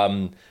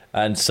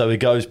 And so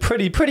it goes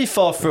pretty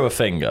far through a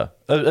finger.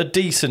 A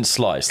decent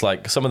slice,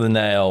 like some of the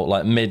nail,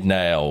 like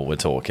mid-nail we're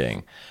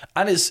talking.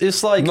 And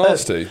it's like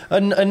nasty.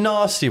 A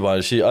nasty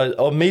one. She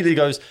immediately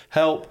goes,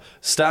 help,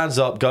 stands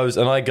up, goes,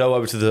 and I go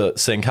over to the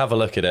sink, have a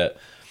look at it.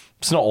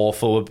 It's not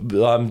awful.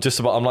 I'm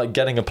like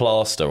getting a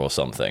plaster or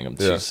something.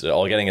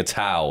 Or getting a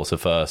towel to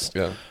first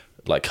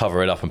like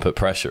cover it up and put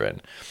pressure in.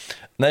 And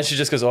then she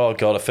just goes, "Oh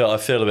God, I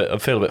feel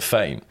a bit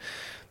faint."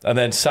 And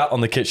then sat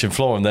on the kitchen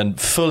floor and then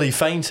fully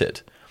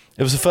fainted.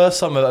 It was the first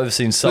time I've ever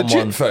seen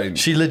someone legit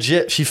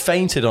faint. She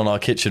fainted on our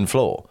kitchen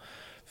floor.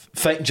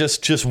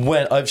 Just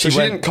went. She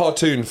didn't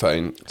cartoon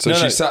faint. So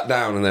she sat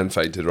down and then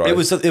fainted. Right. It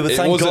was.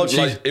 Thank God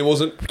it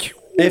wasn't.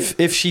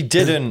 If she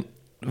didn't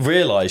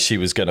realised she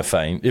was going to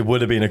faint, it would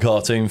have been a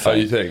cartoon faint. Oh,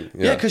 you think?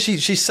 Yeah, because she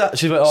sat.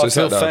 She went, "Oh, I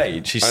feel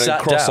faint." She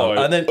sat down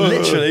and then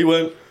literally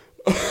went.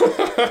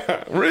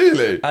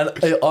 Really? And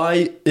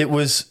it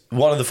was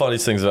one of the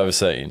funniest things I've ever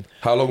seen.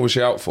 How long was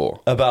she out for?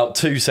 About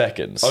 2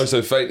 seconds. Oh,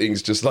 so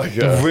fainting's just like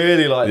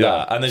really like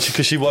that. And then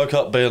because she woke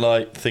up being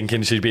like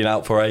thinking she'd been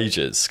out for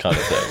ages, kind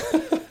of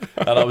thing.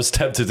 And I was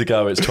tempted to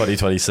go, it's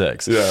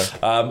 2026. Yeah.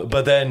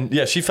 But then,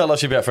 she felt like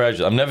she'd be out for ages.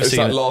 I've never seen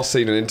that last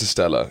scene in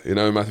Interstellar,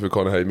 Matthew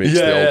McConaughey meets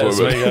the old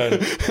woman.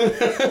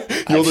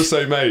 You're the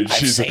same age.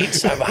 I've seen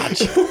so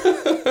much.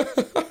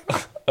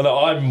 No,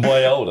 I'm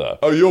way older.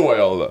 Oh, you're way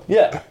older?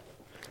 Yeah.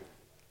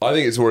 I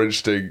think it's more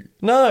interesting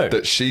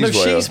that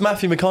she's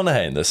Matthew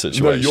McConaughey in this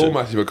situation. No, you're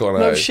Matthew McConaughey.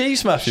 No,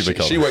 she's Matthew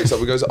McConaughey. She wakes up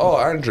and goes, "Oh,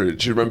 Andrew,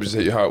 do you remember to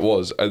tell you how it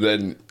was?" And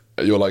then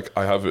you're like,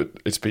 "I haven't.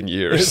 It's been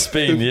years." It's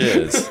been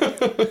years.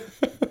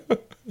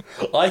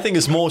 I think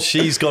it's more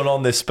she's gone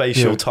on this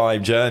spatial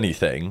time journey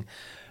thing,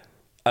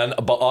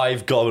 but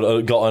I've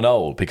gotten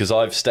old because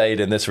I've stayed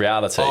in this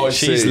reality. Oh,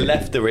 She's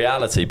left the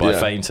reality by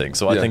fainting,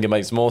 so I think it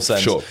makes more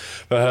sense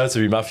for her to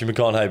be Matthew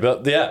McConaughey.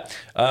 But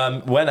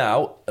went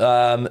out.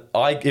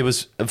 It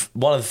was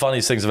one of the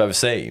funniest things I've ever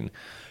seen.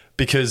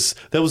 Because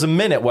there was a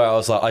minute where I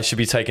was like, I should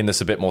be taking this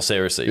a bit more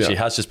seriously. Yeah. She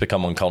has just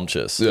become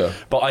unconscious. Yeah.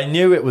 But I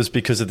knew it was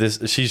because of this.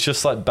 She's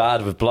just like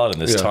bad with blood in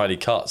this tiny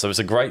cut. So it's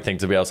a great thing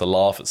to be able to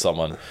laugh at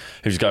someone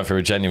who's going through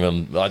a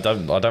genuine. I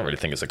don't really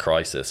think it's a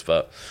crisis,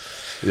 but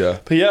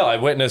I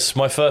witnessed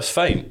my first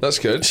faint. That's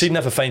good. She'd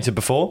never fainted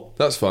before.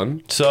 That's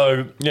fun.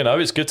 So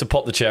it's good to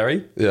pop the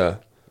cherry. Yeah.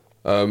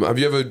 Have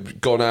you ever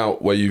gone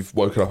out where you've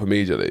woken up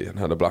immediately and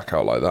had a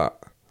blackout like that?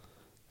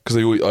 Because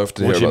I often hear about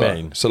that. What do you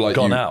mean? So like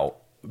gone out.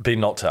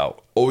 Been knocked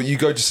out, or you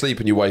go to sleep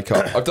and you wake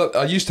up.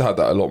 I used to have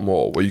that a lot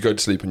more, where you go to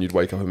sleep and you'd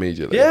wake up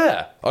immediately.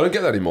 Yeah, I don't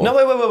get that anymore.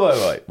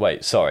 No,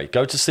 wait. Sorry,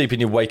 go to sleep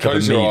and you wake up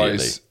immediately. Close your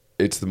eyes.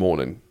 It's the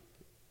morning.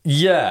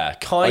 Yeah,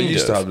 kind of. I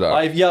used to have that.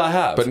 I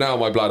have, but now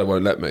my bladder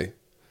won't let me.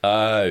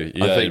 Oh,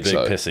 yeah, I think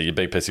your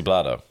big pissy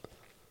bladder.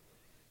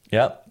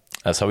 Yeah,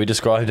 that's how we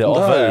described it.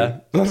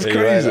 That's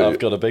crazy. I've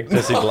got a big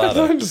pissy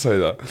bladder. I don't say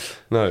that.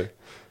 No.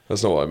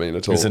 That's not what I mean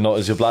at all.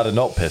 Is your bladder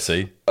not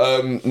pissy?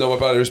 No, my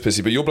bladder is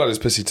pissy, but your bladder is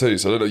pissy too.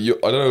 So I don't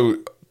know.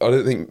 I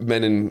don't think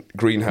men in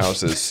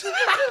greenhouses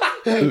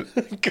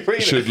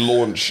should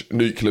launch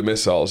nuclear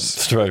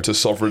missiles to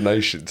sovereign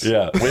nations.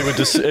 Yeah, we would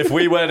just if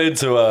we went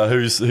into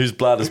whose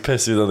bladder's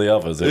pissier than the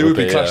others, it would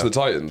be Clash of the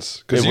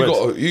Titans, because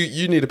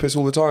you need to piss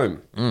all the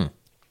time, and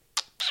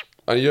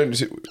you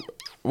don't.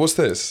 What's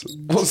this?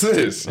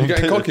 You're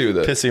getting cocky with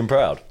it. Pissy and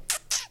proud.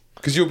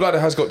 Because your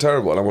bladder has got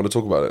terrible, and I want to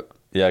talk about it.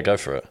 Yeah, go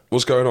for it.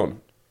 What's going on?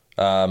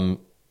 I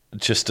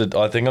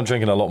think I'm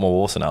drinking a lot more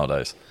water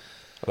nowadays.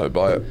 I don't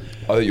buy it.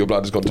 I think your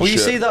bladder's gone to shit. Well, you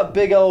see that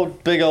big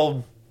old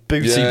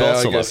booty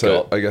bottle I've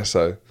got? I guess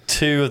so.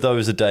 2 of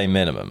those a day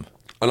minimum.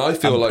 And I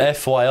feel like...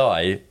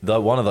 FYI,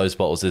 one of those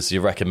bottles is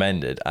your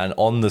recommended, and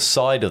on the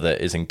side of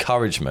it is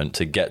encouragement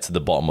to get to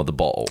the bottom of the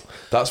bottle.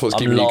 That's what's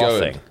keeping you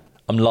going.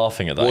 I'm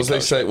laughing at that.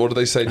 What do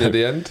they say near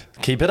the end?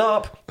 Keep it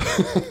up.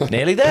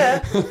 Nearly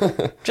there.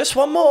 Just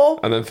one more.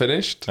 And then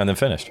finished? And then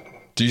finished.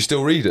 Do you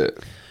still read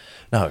it?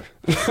 No.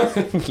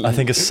 I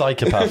think a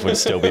psychopath would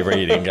still be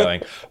reading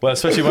going, well,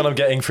 especially when I'm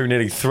getting through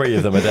nearly 3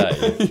 of them a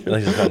day.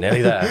 They just go,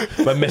 nearly there.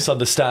 But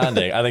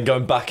misunderstanding and then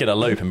going back in a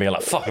loop and being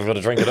like, fuck, I've got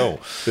to drink it all.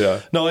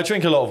 Yeah. No, I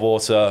drink a lot of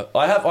water.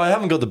 I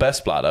haven't got the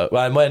best bladder.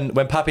 And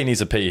when Pappy needs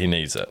a pee, he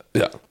needs it.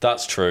 Yeah.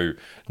 That's true.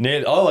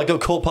 I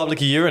got caught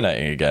publicly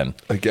urinating again.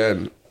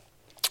 Again.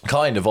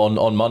 Kind of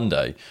on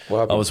Monday. What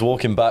happened? I was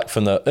walking back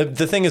from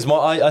the thing is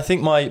I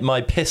think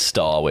my piss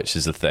star, which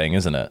is a thing,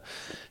 isn't it?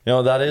 You know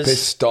what that is?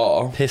 Piss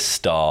star. Piss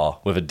star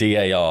with a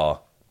DAR.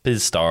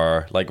 Piss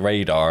star, like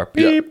radar.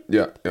 Beep.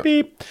 Yeah.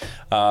 Beep.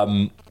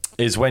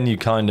 Is when you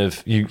kind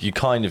of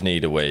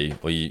need a wee,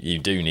 or you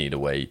do need a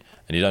wee,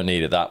 and you don't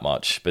need it that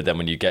much. But then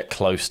when you get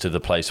close to the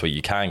place where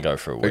you can go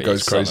for a wee, it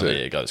goes crazy.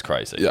 Suddenly it goes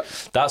crazy. Yeah.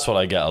 That's what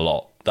I get a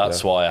lot.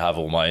 That's why I have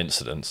all my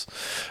incidents.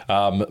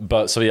 I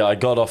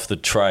got off the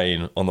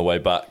train on the way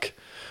back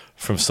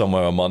from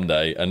somewhere on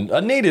Monday, and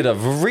I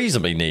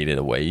reasonably needed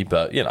a wee,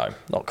 but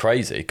not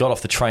crazy. Got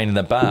off the train and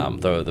then bam,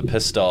 the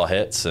piss star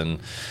hits, and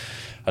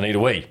I need a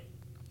wee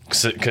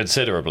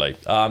considerably.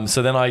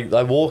 So then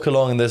I walk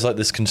along, and there's like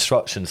this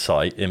construction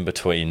site in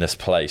between this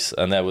place,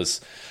 and there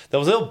was a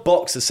little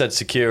box that said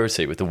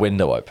security with the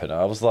window open.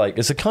 I was like,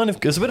 it's a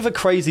bit of a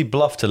crazy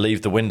bluff to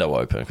leave the window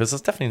open because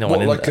there's definitely no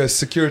one in there. Like a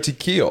security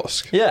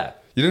kiosk? Yeah.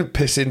 You didn't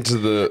piss into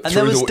the and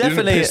there was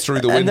definitely piss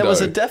through the window. And there was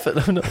a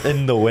not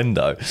in the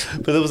window,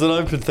 but there was an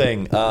open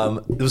thing.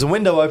 There was a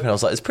window open. I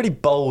was like, it's pretty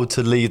bold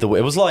to leave the.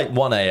 It was like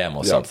 1 a.m.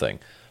 or something.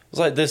 It was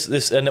like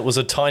this, and it was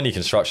a tiny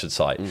construction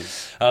site. And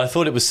I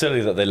thought it was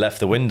silly that they left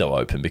the window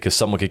open because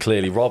someone could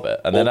clearly rob it.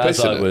 And then as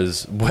I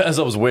was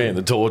weeing,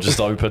 the door just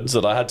opened,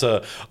 and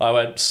I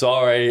went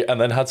sorry,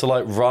 and then had to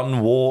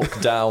walk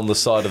down the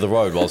side of the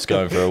road whilst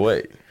going for a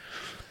wee.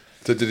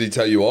 So did he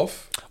tell you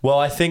off? Well,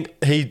 I think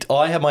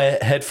I had my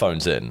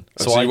headphones in,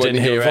 so I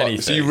didn't hear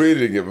anything. So you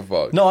really didn't give a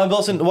fuck? No, I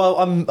wasn't. Well,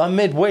 I'm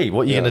mid-wee.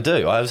 What are you going to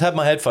do? I had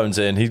my headphones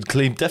in. He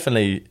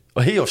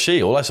or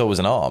she, all I saw was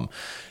an arm.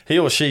 He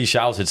or she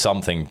shouted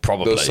something,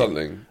 probably. There was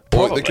something.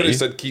 Probably. Or they could have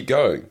said, keep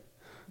going.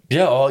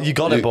 Yeah, you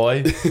got it,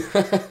 boy.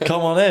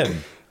 Come on in.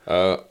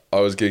 I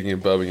was gigging in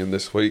Birmingham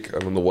this week,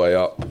 and on the way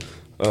up,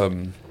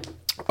 I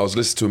was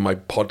listening to my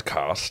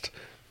podcast.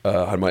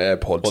 I had my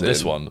AirPods in. What,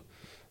 this one?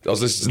 I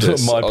was listening to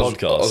this. My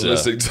podcast. I was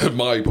listening to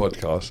my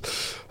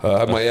podcast. I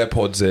had my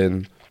AirPods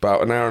in.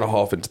 About an hour and a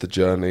half into the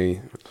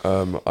journey,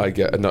 I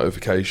get a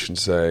notification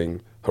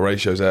saying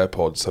Horatio's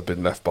AirPods have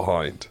been left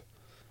behind.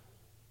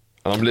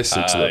 And I'm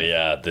listening to them.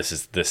 Yeah, this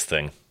is this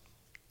thing.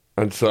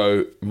 And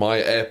so my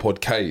AirPod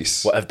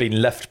case... What, have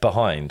been left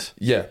behind?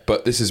 Yeah,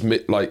 but this is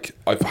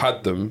I've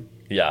had them.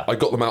 Yeah. I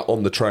got them out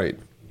on the train.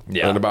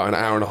 Yeah. And about an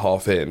hour and a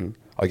half in,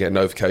 I get a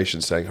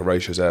notification saying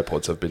Horatio's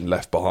AirPods have been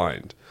left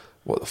behind.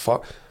 What the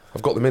fuck?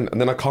 I've got them in,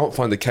 and then I can't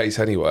find the case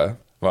anywhere.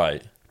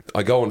 Right.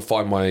 I go and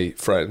find my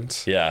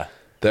friends. Yeah.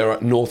 They're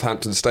at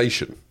Northampton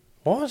Station.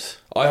 What?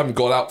 I haven't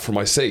got out from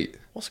my seat.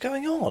 What's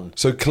going on?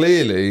 So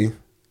clearly...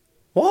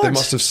 What? They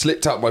must have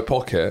slipped out my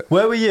pocket.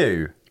 Where were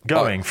you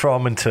going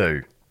from and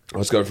to? I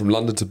was going from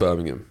London to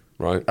Birmingham,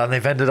 right? And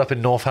they've ended up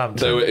in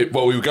Northampton. We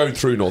were going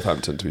through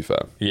Northampton, to be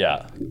fair.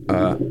 Yeah.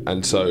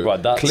 And so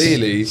that's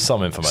clearly...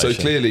 some information.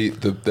 So clearly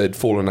they'd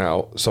fallen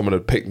out. Someone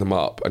had picked them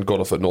up and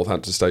got off at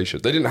Northampton Station.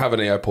 They didn't have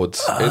any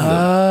AirPods in them.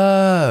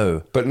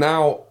 Oh. But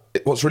now,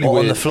 what's really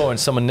weird... on the floor and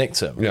someone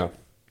nicked them. Yeah.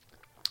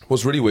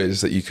 What's really weird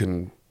is that you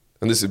can...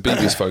 And this is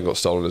BB's phone got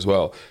stolen as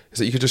well. Is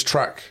that you could just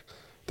track...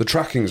 The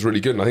tracking's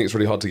really good, and I think it's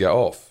really hard to get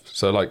off.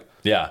 So,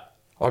 yeah,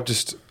 I've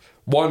just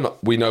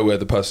we know where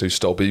the person who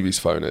stole BB's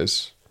phone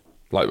is.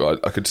 I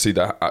could see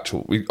that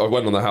actual. I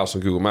went on their house on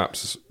Google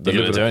Maps. You're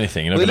going to do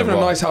anything. They live in a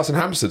nice house in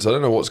Hampstead, so I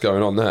don't know what's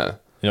going on there.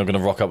 You're not going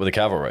to rock up with the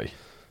cavalry.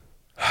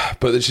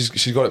 But then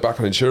she's got it back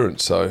on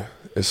insurance, so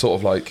it's sort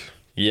of like.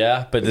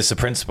 Yeah, but this is a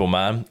principle,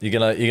 man. You're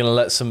gonna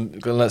let some.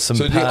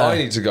 So I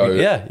need to go.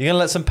 Yeah, you're gonna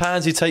let some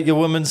pansy take your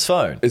woman's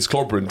phone. It's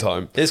clobbering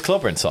time. It's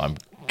clobbering time.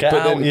 Get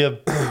out your.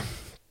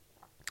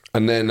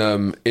 And then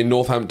in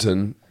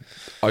Northampton,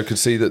 I could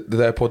see that the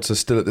AirPods are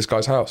still at this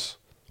guy's house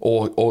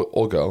or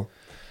girl.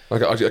 I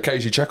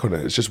occasionally check on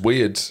it. It's just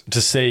weird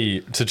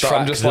to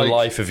track the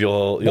life of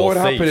your what would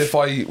thief. happen if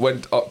I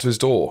went up to his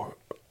door?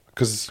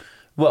 Because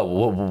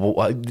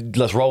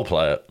let's role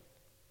play it.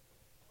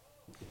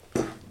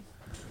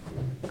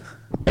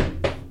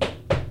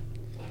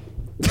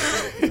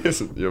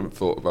 You haven't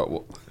thought about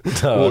what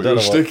your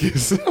shtick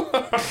is.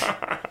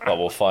 Well,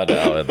 we'll find it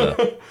out in there.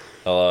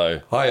 Hello.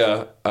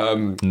 Hiya.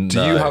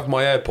 Do you have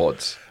my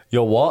AirPods?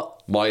 Your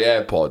what? My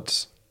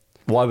AirPods.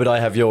 Why would I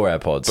have your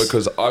AirPods?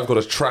 Because I've got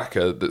a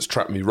tracker that's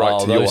tracked me right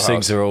to your house. Those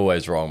things are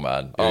always wrong,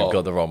 man. You've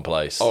got the wrong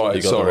place. All right,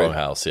 You've got the wrong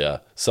house, yeah.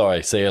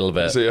 Sorry, see you in a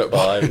little bit. See you.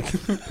 Bye.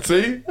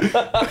 See?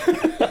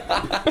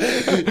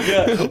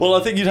 Yeah, well, I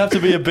think you'd have to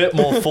be a bit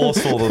more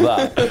forceful than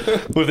that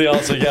with the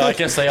answer, yeah, I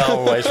guess they are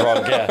always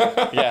wrong,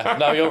 yeah.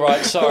 No, you're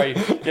right, sorry.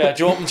 Yeah,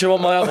 do you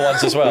want my other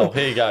ones as well?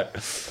 Here you go.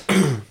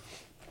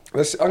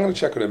 I'm going to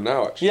check on him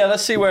now, actually. Yeah,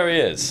 let's see where he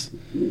is.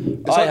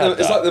 It's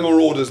like the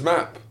Marauders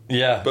map.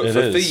 Yeah, but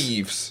for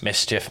thieves.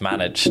 Mischief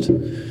managed.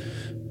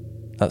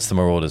 That's the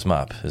Marauders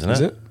map, isn't it?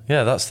 Is it?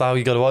 Yeah, that's how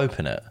you got to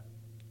open it.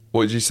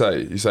 What did you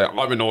say? You say,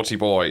 I'm a naughty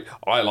boy.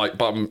 I like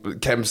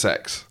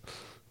chemsex.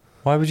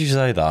 Why would you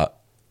say that?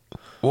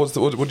 What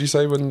do you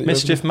say when...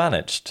 Mischief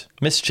managed.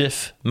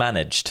 Mischief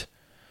managed.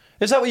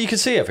 Is that what you can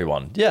see,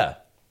 everyone? Yeah.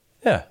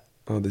 Yeah.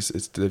 Oh,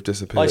 they've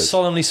disappeared. I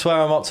solemnly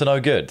swear I'm up to no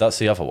good. That's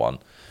the other one.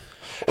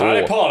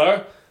 Harry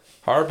Potter.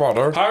 Harry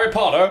Potter. Harry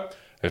Potter.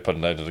 Who's put a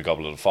name to the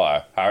goblet of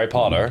fire? Harry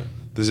Potter.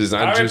 This is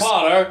Andrew's, Harry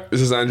Potter. This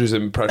is Andrew's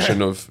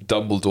impression of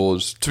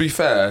Dumbledore's, to be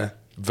fair,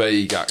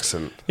 vague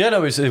accent. Yeah,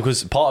 no, it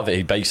was part of it.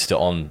 He based it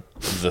on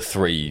the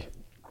three,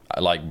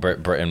 like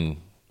Britain,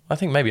 I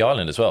think maybe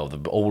Ireland as well,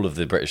 all of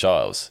the British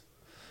Isles.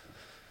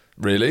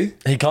 Really?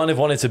 He kind of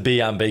wanted to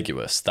be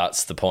ambiguous.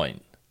 That's the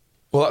point.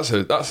 Well,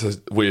 that's a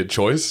weird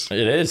choice.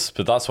 It is,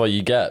 but that's what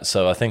you get.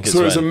 So I think it's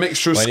so it's a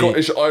mixture of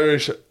Scottish,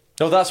 Irish.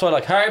 No, that's why,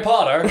 like Harry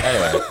Potter.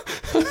 Anyway,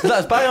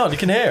 that's bang on. You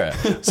can hear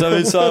it. So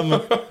it's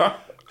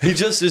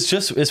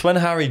it's when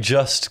Harry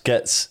just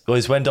gets, or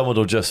it's when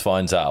Dumbledore just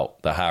finds out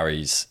that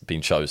Harry's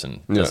been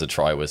chosen as a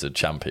Triwizard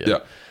champion. Yeah.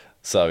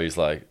 So he's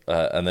like,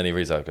 and then he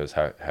reads out, and goes,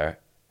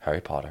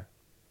 Harry Potter.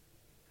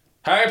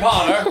 Harry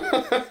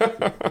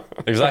Potter.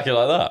 Exactly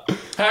like that.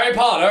 Harry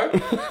Potter.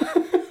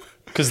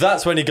 Because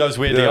that's when he goes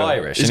weirdly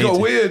Irish. He's got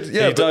weird,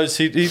 He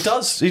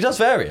does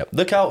vary it.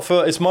 Look out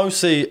for, it's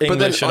mostly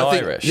English and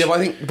Irish. Yeah, but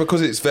I think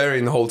because it's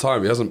varying the whole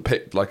time, he hasn't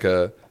picked like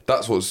a.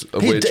 That's what's a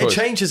weird choice.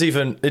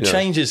 It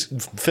changes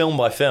film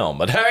by film.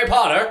 But Harry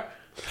Potter.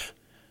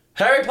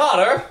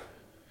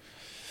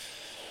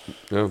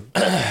 Yeah,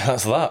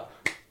 that's that.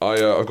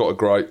 I've got a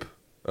gripe.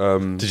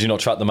 Did you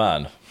not track the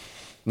man?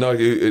 No,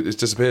 it's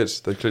disappeared.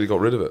 They clearly got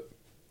rid of it.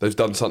 They've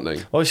done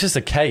something. Well, it's just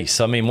a case.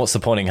 I mean, what's the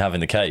point in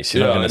having the case?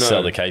 You're not going to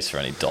sell the case for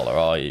any dollar,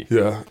 are you?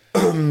 Yeah.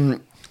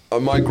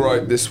 My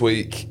gripe this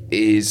week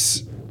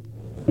is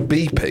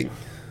beeping.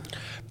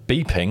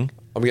 Beeping?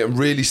 I'm getting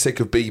really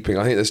sick of beeping.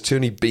 I think there's too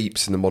many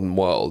beeps in the modern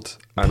world.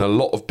 And a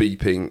lot of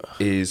beeping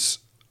is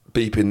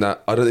beeping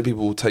that I don't think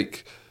people will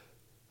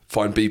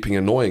find beeping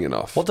annoying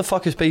enough. What the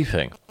fuck is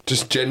beeping?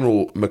 Just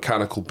general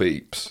mechanical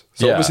beeps.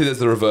 So obviously there's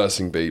the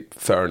reversing beep.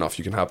 Fair enough,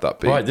 you can have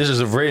that beep. Right, this is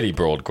a really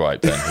broad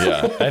gripe then.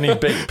 Yeah, any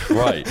beep.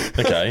 Right,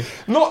 okay.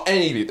 Not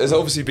any beep. There's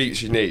obviously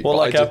beeps you need. Well,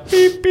 like a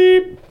beep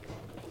beep.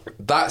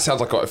 That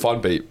sounds like quite a fun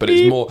beep, but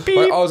it's more... beep.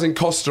 Like I was in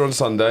Costa on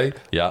Sunday.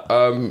 Yeah.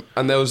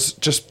 And there was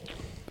just...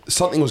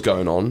 Something was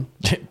going on.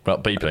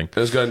 About beeping. It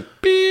was going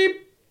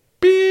beep,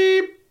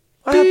 beep,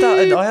 I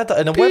had that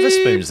in a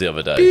Weatherspoons the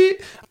other day.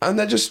 Beep, and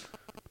they're just...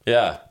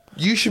 Yeah.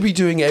 You should be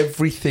doing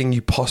everything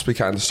you possibly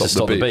can to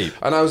stop the beep.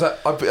 And I was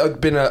I've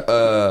been at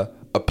a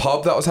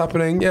pub that was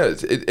happening. Yeah,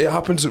 it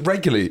happens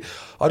regularly.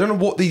 I don't know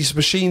what these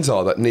machines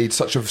are that need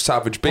such a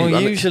savage beep.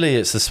 Well, usually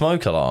it's the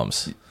smoke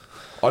alarms.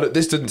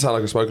 This didn't sound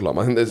like a smoke alarm.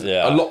 I think there's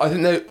a lot.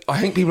 I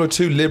think people are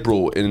too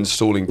liberal in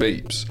installing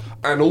beeps,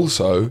 and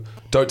also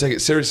don't take it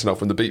serious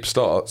enough when the beep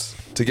starts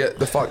to get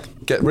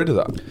rid of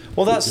that.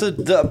 Well,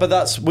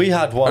 we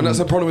had one, and that's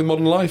a problem with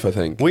modern life. I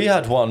think we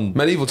had one.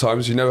 Medieval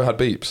times, you never had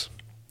beeps.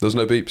 There's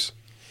no beeps.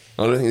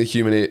 I don't think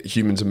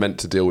humans are meant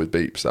to deal with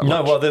beeps that much.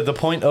 No, well, the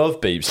point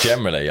of beeps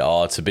generally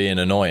are to be an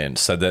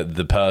annoyance, so that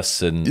the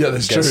person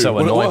gets true. so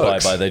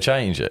annoyed by it, they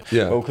change it.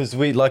 Yeah. Well, because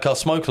our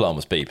smoke alarm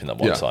was beeping that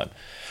one time.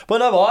 Well,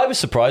 no, I was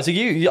surprised at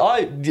you.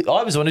 I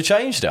was the one who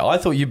changed it. I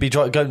thought you'd be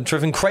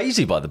driven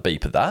crazy by the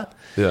beep of that.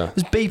 Yeah. It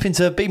was beeping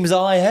to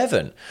high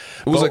heaven.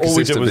 All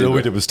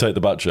we did was take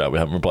the battery out. We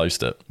haven't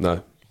replaced it.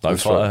 No. No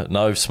fire.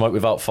 No smoke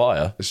without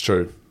fire. It's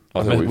true.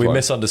 We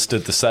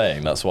misunderstood the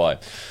saying, that's why.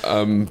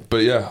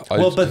 But yeah.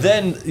 But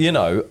then,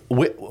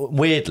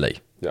 weirdly,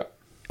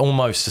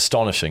 almost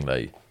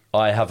astonishingly,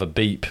 I have a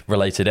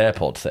beep-related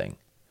AirPod thing.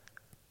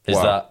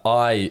 That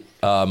I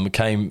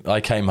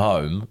came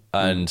home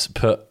and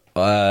put...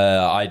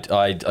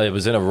 I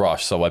was in a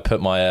rush, so I put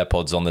my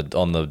AirPods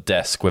on the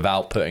desk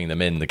without putting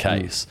them in the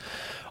case.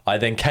 I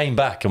then came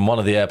back and one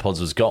of the AirPods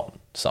was gone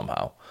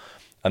somehow.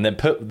 And then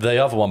put the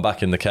other one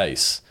back in the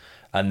case.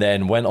 And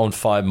then went on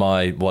Find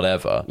My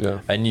whatever,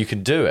 and you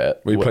can do it.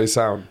 We play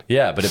sound.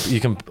 Yeah, but you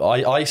can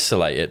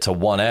isolate it to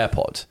one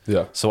AirPod.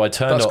 Yeah. So I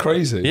turned. That's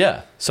crazy.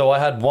 Yeah. So I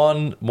had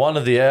one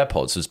of the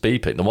AirPods was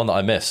beeping. The one that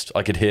I missed,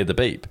 I could hear the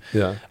beep.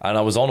 Yeah. And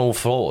I was on all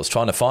fours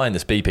trying to find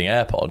this beeping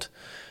AirPod. It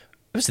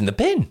was in the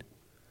bin.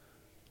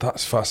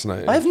 That's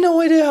fascinating. I have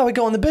no idea how it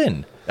got in the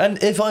bin. And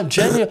if I'm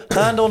genuine,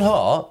 hand on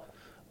heart,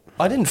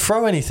 I didn't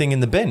throw anything in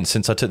the bin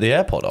since I took the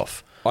AirPod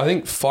off. I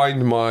think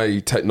Find My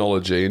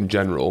technology in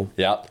general.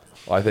 Yeah.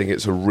 I think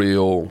it's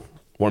one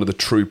of the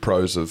true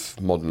pros of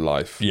modern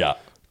life. Yeah.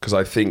 Because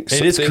I think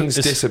things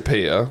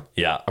disappear.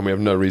 Yeah. And we have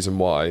no reason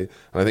why. And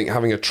I think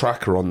having a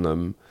tracker on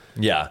them,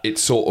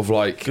 it's sort of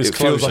like, it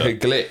feels like a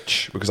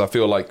glitch, because I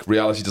feel like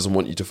reality doesn't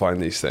want you to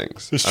find these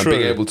things. It's and true.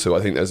 being able to,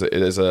 I think there's an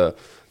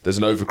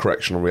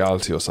overcorrection on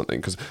reality or something.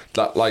 Because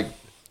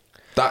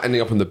that ending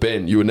up in the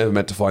bin, you were never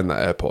meant to find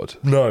that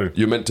AirPod. No.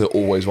 You're meant to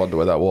always wonder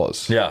where that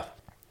was. Yeah.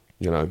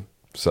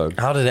 So.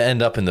 How did it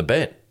end up in the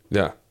bin?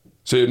 Yeah.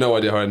 So you have no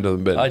idea how it ended up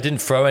in the bin? I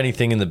didn't throw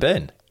anything in the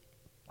bin.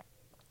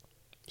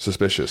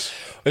 suspicious.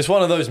 It's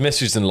one of those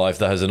mysteries in life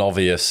that has an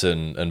obvious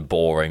and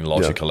boring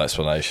logical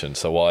explanation.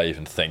 So why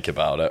even think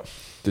about it?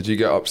 Did you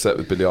get upset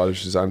with Billie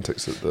Eilish's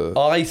antics at the...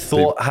 I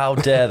thought, how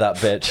dare that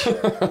bitch?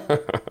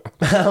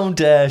 How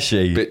dare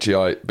she? Bitchy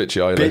Eilish.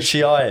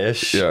 Bitchy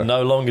Eilish. Yeah.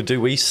 No longer do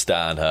we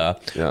stan her.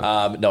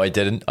 Yeah. No, I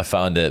didn't. I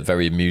found it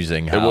very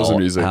amusing how, it was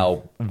amusing.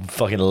 How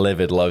fucking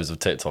livid loads of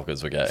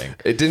TikTokers were getting.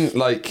 It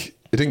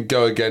didn't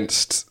go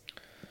against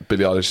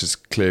Billie Eilish's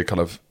clear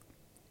kind of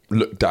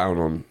look down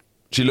on...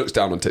 She looks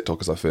down on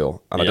TikTokers, I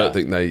feel. And I don't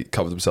think they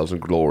cover themselves in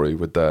glory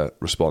with their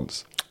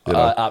response. You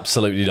know?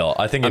 Absolutely not.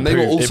 I think it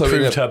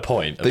proved her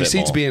point. They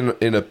seem to be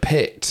in a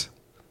pit,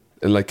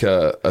 in like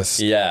a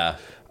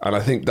and I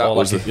think that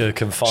was like a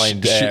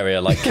confined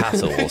area, like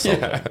cattle or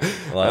something,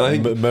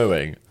 like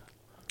mooing.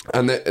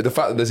 And the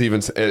fact that there's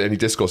even any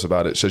discourse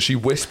about it, so she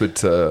whispered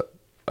to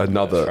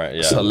another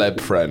celeb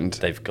friend.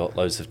 They've got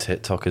loads of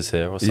TikTokers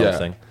here or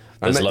something.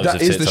 There's loads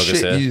of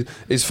TikTokers here.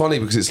 It's funny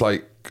because it's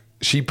like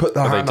she put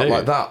her hand up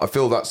like that. I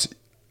feel that's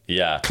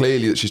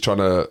clearly that she's trying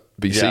to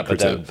be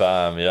secretive.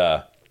 But then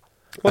bam,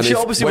 Well, she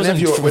obviously wasn't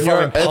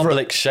throwing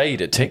public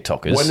shade at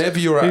TikTokers. Whenever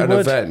you're at an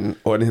event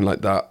or anything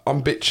like that,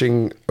 I'm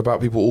bitching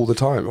about people all the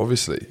time,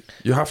 obviously.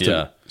 You have to.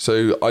 Yeah.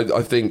 So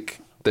I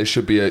think you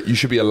should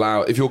be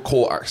allowed, if you're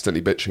caught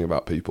accidentally bitching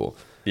about people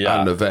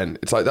at an event,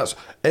 it's like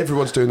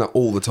everyone's doing that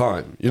all the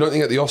time. You don't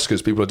think at the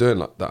Oscars people are doing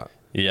like that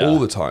all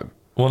the time?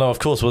 Well, no, of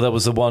course. Well, there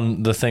was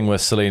the thing where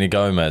Selena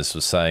Gomez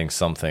was saying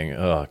something.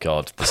 Oh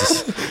God,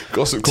 this is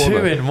Gossip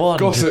Corner. 2 in 1.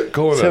 Gossip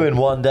Corner. 2 in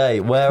 1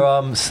 day.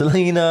 Where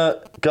Selena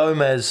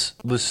Gomez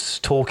was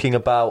talking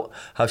about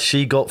how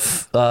she got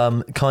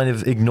kind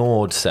of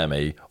ignored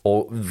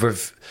or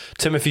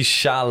Timothy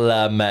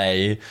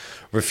Chalamet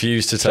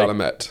refused to take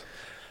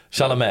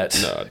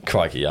Chalamet. No.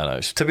 Crikey, I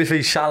know. Timothy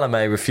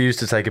Chalamet refused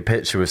to take a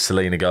picture with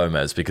Selena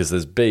Gomez because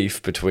there's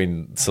beef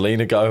between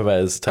Selena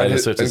Gomez, Taylor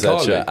Swift,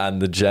 etc., and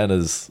the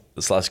Jenners /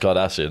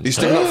 Kardashians. He's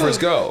sticking up for his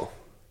girl.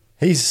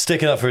 He's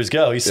sticking up for his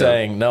girl. He's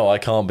saying, no, I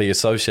can't be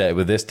associated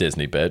with this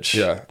Disney bitch.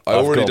 Yeah, I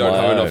already don't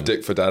have enough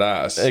dick for that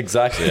ass.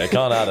 Exactly. I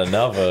can't add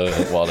another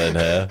one in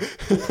here.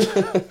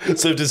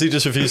 So does he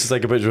just refuse to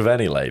take a picture of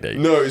any lady?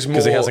 No, it's more...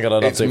 Because he hasn't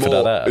got enough dick for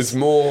that ass. It's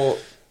more...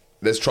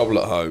 There's trouble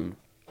at home.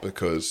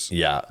 Because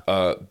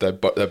they're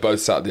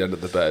both sat at the end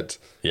of the bed.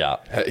 Yeah,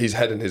 he's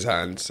head in his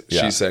hands.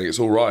 Yeah. She's saying it's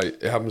all right.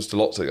 It happens to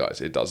lots of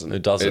guys. It doesn't.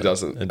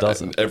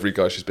 And every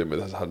guy she's been with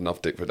has had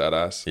enough dick for that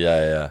ass.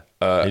 Yeah.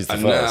 He's the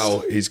first. Now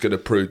he's going to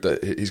prove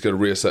that he's going to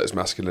reassert his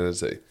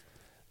masculinity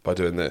by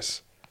doing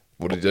this.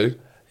 What did he do?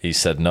 He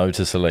said no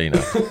to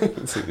Selena.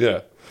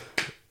 Yeah.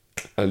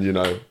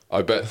 And,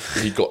 I bet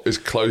he got as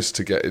close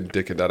to getting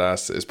dick in that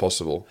ass as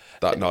possible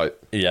that night.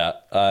 Yeah.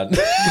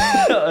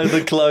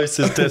 The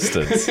closest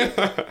distance.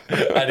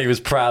 And he was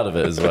proud of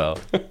it as well.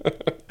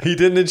 He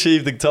didn't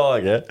achieve the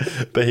target,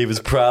 but he was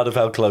proud of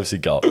how close he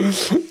got.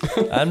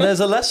 And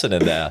there's a lesson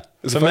in there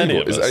for many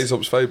of us. It's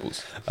Aesop's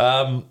Fables.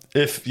 No,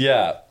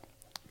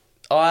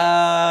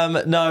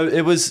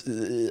 it was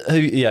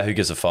who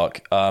gives a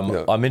fuck.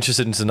 I'm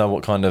interested to know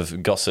what kind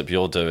of gossip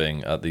you're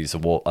doing at these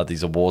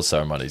award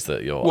ceremonies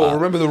that you're at.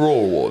 Remember the Raw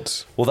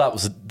Awards? Well,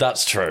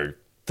 that's true.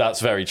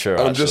 That's very true.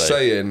 I'm just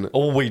saying,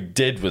 all we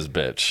did was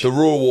bitch. The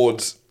Raw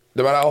Awards,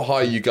 no matter how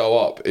high you go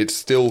up, it's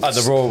still...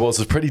 the Raw Awards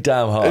was pretty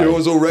damn high. It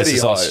was already this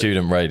is high. Our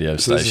student radio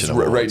station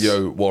awards.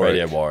 Radio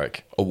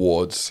Warwick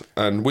Awards.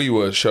 And we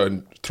were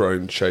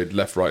throwing shade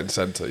left, right and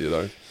centre,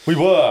 We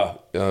were.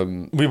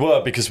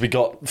 Because we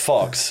got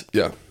fucked.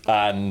 Yeah.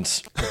 And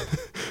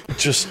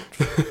just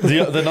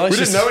the nicest...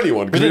 We didn't know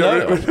anyone.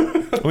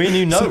 We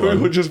knew no one.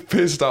 We were just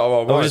pissed out of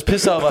our minds. We were just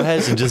pissed out of our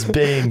heads and just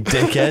being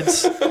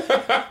dickheads.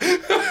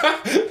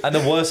 And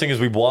the worst thing is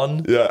we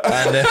won. Yeah.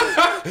 And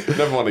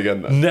never won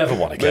again, though. Never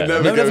won again.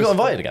 Never got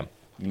invited again.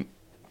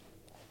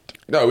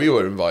 No, we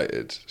were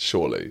invited,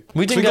 surely.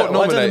 We didn't get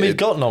nominated. I don't think we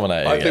got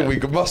nominated. I think we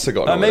must have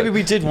got nominated. Maybe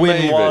we did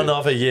win one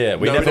other year.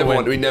 We never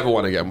won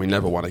again. We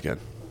never won again.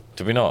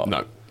 Did we not?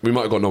 No. We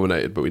might have got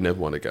nominated, but we never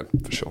won again,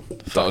 for sure.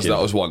 That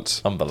was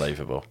once.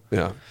 Unbelievable.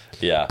 Yeah.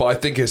 Yeah. But I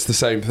think it's the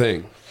same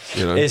thing.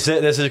 There's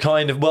a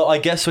kind of... Well, I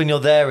guess when you're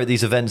there at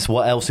these events,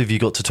 what else have you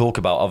got to talk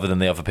about other than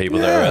the other people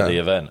that are at the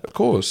event? Of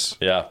course.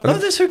 Yeah. No,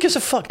 who gives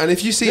a fuck? And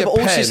if you see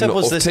all she said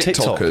was there's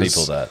TikTok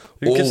people there.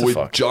 Who gives a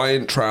fuck?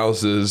 Giant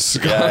trousers.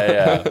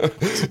 Yeah.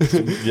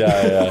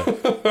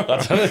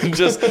 I don't know,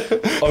 just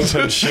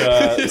open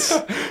shirts.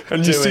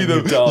 And you see them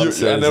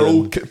and they're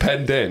all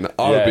penned in.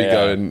 I would be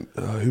going,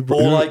 who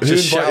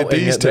just shouting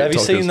these TikTokers? Have you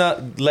seen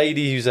that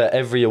lady who's at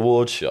every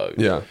award show?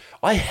 Yeah.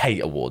 I hate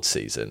awards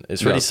season.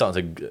 It's really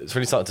starting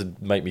to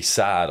make me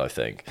sad, I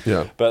think.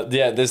 Yeah. But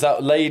there's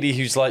that lady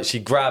who's like, she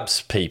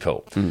grabs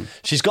people.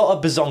 She's got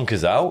her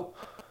bazonkas out,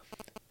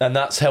 and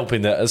that's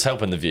helping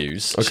the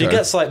views. Okay. She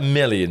gets like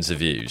millions of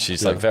views.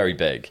 She's like very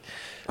big.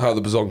 How are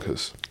the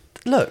bazonkas?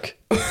 Look.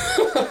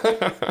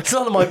 It's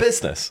none of my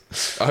business.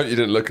 I hope you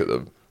didn't look at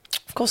them.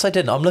 Of course I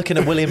didn't. I'm looking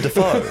at William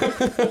Dafoe.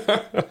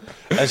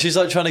 And she's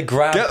like trying to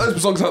grab... Get those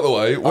bazonkas out of the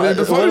way. William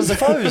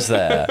Dafoe's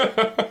there.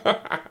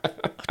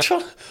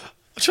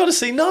 I'm trying to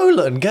see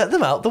Nolan, get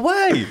them out the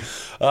way.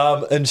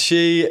 And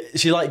she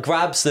like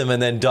grabs them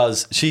and then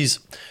she's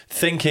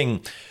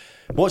thinking,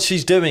 what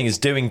she's doing is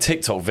doing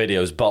TikTok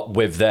videos, but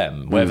with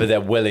them, whether they're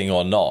willing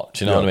or not.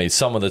 Do you know what I mean?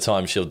 Some of the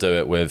time she'll do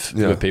it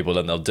with people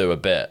and they'll do a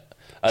bit.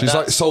 And she's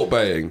like Salt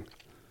Baying.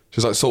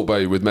 She's like Salt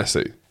Bay with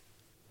Messi.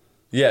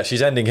 Yeah,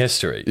 she's ending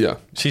history. Yeah.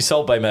 She's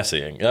Salt Bay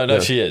Messying. No,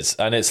 she is.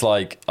 And it's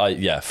like,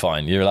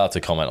 fine. You're allowed to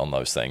comment on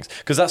those things.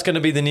 Because that's going to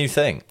be the new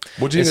thing.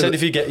 What do you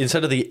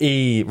instead of the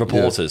E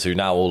reporters who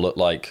now all look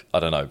like, I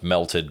don't know,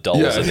 melted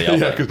dolls in the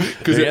oven.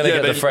 Because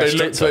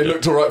they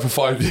looked all right for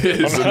 5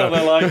 years. And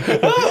they're like,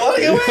 what are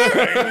you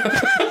wearing?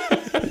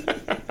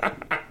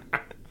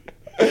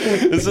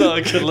 It's not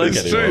a good look it's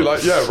anymore. True,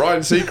 like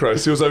Ryan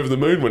Seacrest, he was over the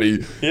moon when he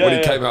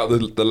came out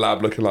of the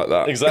lab looking like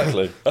that.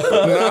 Exactly.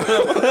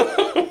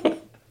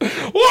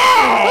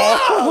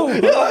 Wow!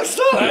 You're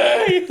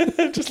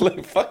stunning! Just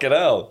like, fucking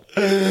hell.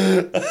 You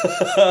don't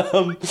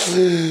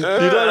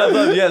have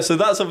that. Yeah, so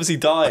that's obviously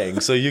dying.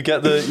 So you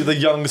get the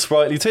young,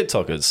 sprightly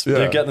TikTokers.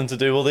 Yeah. You get them to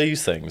do all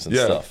these things and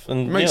stuff.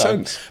 And makes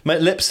sense.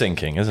 Lip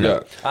syncing, isn't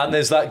it? And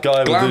there's that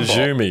guy Glambot. with the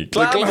Zoomy.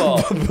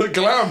 Glambot. The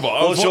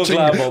Glambot. What's your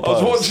Glambot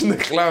pose? I was watching the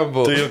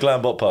Glambot. Do your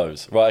Glambot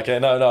pose. Right, okay,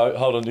 no,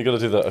 hold on. You got to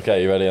do that.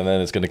 Okay, you ready? And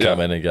then it's going to come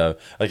in and go.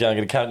 Okay, I'm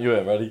going to count you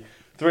in. Ready?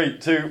 3,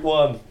 2,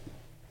 1.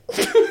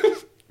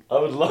 I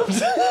would love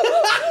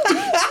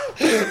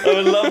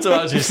to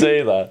actually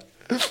see that.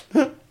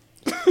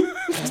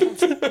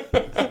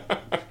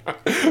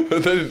 They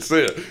didn't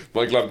see it.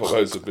 My Glambot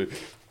pose would be...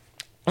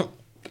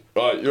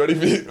 Right, you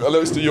ready?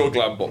 Let's do your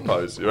Glambot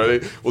pose. You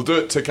ready? We'll do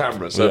it to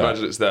camera, so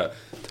imagine it's there.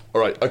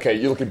 All right, okay,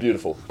 you're looking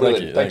beautiful.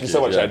 Brilliant. Thank you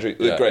so much, Andrew.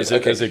 You look great. Is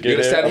it good you're going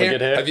to stand here?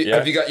 here?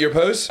 Have you got your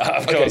pose?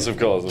 Of course.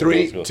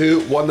 3, 2,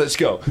 1, let's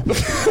go.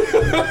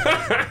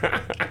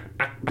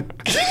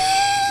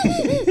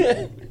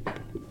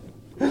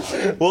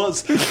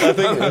 I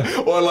think...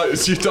 Well, I like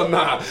is you've done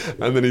that,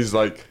 and then he's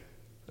like...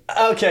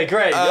 Okay,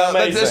 great.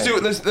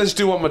 Amazing. Let's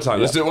do one more time.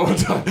 Let's do it one more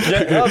time.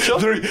 Yeah, sure.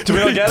 Do we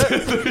not get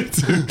it?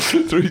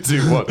 3,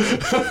 2, 1.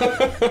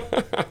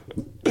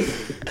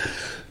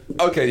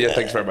 Okay, yeah,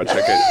 thanks very much.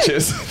 Okay,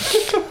 cheers.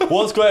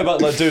 What's great about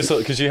doing something,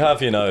 because you have,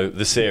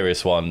 the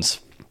serious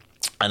ones,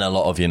 and a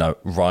lot of,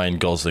 Ryan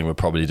Gosling would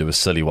probably do a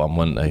silly one,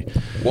 wouldn't he?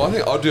 Well, I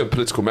think I'd do a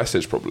political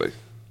message, probably.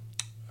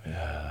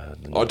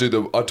 I'd talk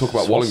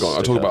about Wollongong.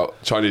 I'd talk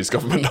about Chinese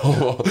government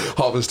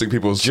harvesting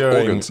people's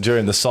organs.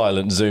 During the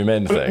silent zoom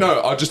in thing.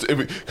 No,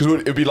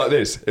 it'd be like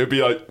this. It'd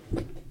be like...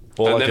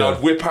 then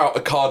I'd whip out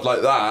a card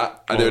like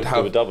that, and it would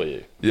have... a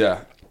W.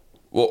 Yeah.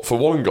 What, for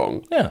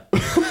Wollongong? Yeah.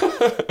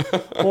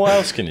 What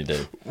else can you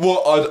do?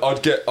 Well,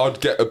 I'd get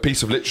a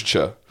piece of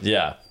literature.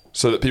 Yeah.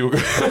 So that people...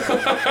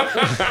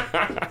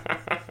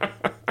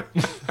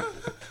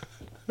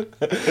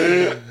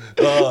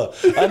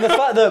 And the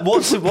fact that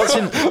what's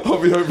in...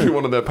 I'll be hoping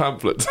one of their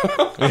pamphlets.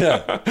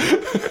 Yeah.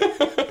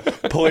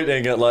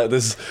 Pointing at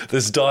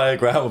this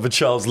diagram of a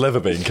child's liver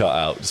being cut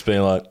out, just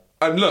being like...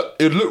 And look,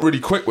 it would look really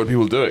quick when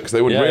people do it, because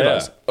they wouldn't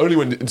realise. Yeah. Only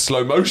when in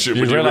slow motion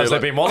would you realise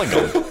they've been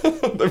Wollongong.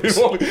 They've been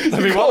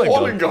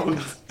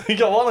Wollongong. You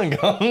got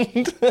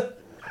Wollongong.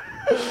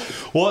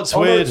 What's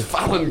weird? No, it's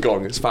Falun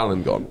Gong. It's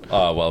Falun Gong.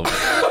 Oh, well.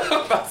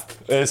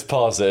 It's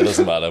past it. It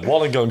doesn't matter.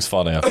 Wollongong's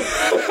funnier.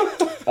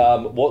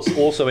 What's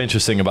also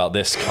interesting about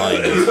this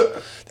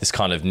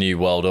kind of new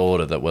world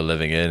order that we're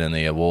living in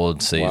the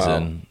award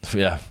season,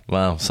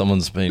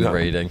 someone's been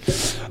reading,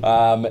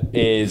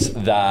 is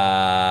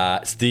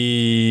that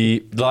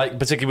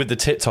particularly with the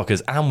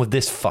TikTokers and with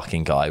this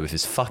fucking guy with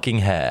his fucking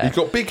hair. He's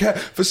got big hair.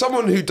 For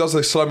someone who does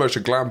a slow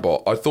motion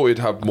Glambot, I thought he'd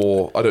have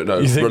more, I don't know,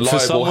 you think reliable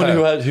for someone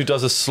hair. who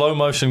does a slow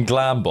motion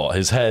Glambot,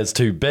 his hair's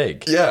too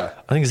big? Yeah.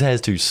 I think his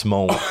hair's too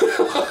small.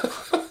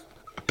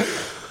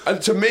 And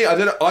to me,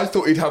 I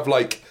thought he'd have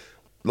like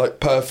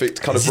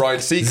perfect kind of Ryan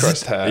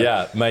Seacrest hair.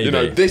 Yeah,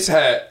 maybe. This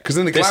hair, because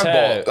in the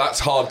Glambot, that's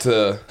hard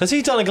to... Has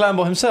he done a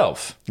Glambot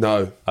himself?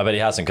 No. I bet he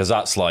hasn't, because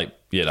that's like,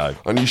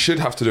 And you should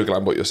have to do a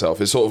Glambot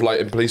yourself. It's sort of like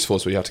in police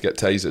force where you have to get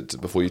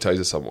tasered before you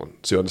taser someone,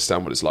 so you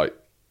understand what it's like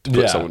to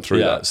put someone through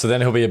that. So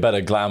then he'll be a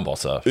better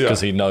Glambotter,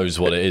 because he knows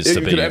what it is to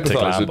be Glambot. You can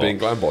empathise with being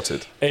Glambotted.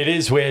 Glambotted. It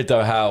is weird,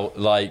 though, how,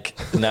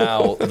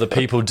 now the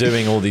people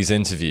doing all these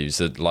interviews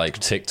are,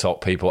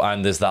 TikTok people,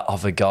 and there's that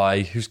other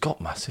guy who's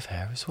got massive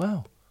hair as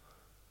well.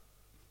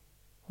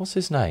 What's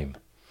his name?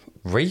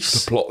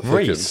 Reese? The plot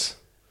Reese.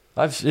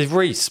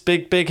 Reese,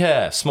 big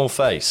hair, small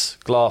face,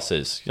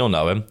 glasses. You'll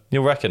know him.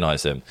 You'll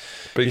recognise him.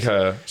 Big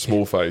hair,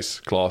 small face,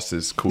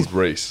 glasses, called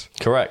Reese.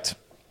 Correct.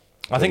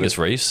 I think it's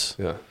Reese.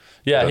 Yeah.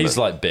 Yeah, he's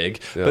big.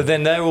 Yeah. But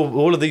then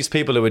all of these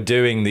people who are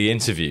doing the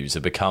interviews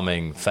are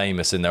becoming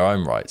famous in their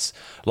own rights.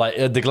 Like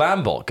the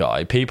Glambot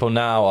guy, people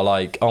now are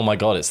like, oh my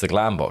God, it's the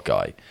Glambot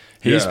guy.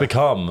 He's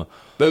become...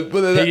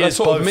 They're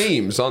sort of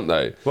memes, aren't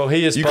they? Well,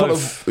 he is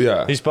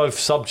he's both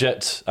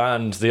subject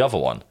and the other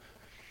one.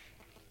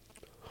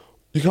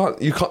 You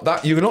can't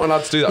you're not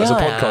allowed to do that as a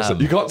podcaster.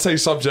 You can't say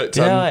subject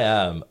and... Yeah, I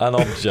am. An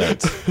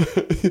object.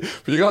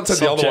 But you can't say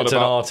the other one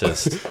about...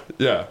 Subject and artist.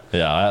 Yeah.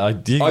 Yeah,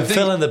 you can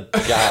fill in the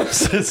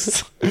gaps.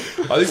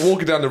 I think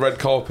walking down the red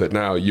carpet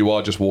now, you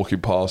are just walking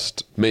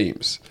past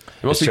memes.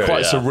 It must be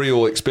quite a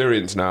surreal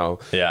experience now.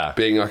 Yeah.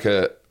 Being like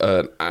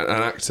an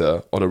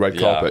actor on a red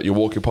carpet, you're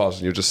walking past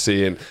and you're just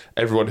seeing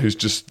everyone who's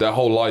just, their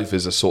whole life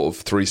is a sort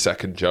of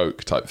 3-second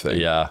joke type thing.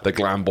 Yeah. The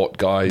Glambot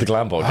guy.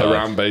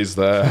 Harambe's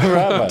there.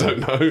 Harambe. I don't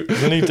know.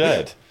 Isn't he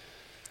dead?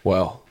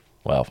 Well,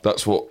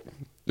 that's what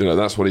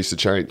needs to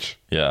change.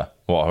 Yeah.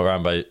 What,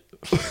 Harambe?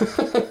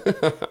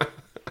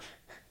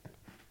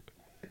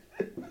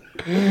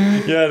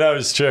 Yeah, no,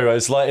 it's true.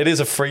 It's like, it is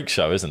a freak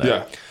show, isn't it?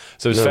 Yeah.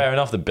 So it's fair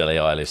enough that Billie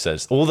Eilish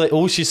says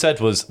all she said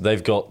was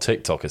they've got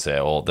TikTokers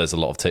here, or there's a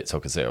lot of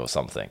TikTokers here, or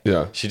something.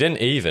 Yeah. She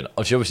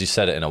obviously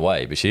said it in a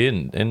way, but she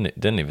didn't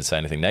even say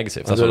anything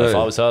negative. That's what if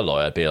I was her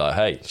lawyer, I'd be like,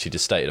 hey, she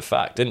just stated a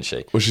fact, didn't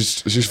she? Well,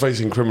 she's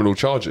facing criminal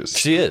charges.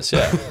 She is,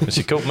 yeah.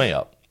 She called me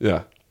up.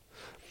 Yeah.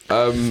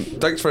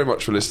 Thanks very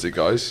much for listening,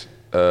 guys.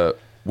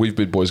 We've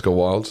been Boys Gone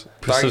Wild.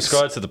 Thanks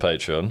subscribe to the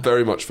Patreon.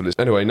 very much for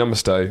listening. Anyway,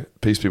 namaste.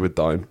 Peace be with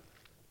thine.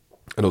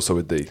 And also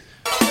with thee.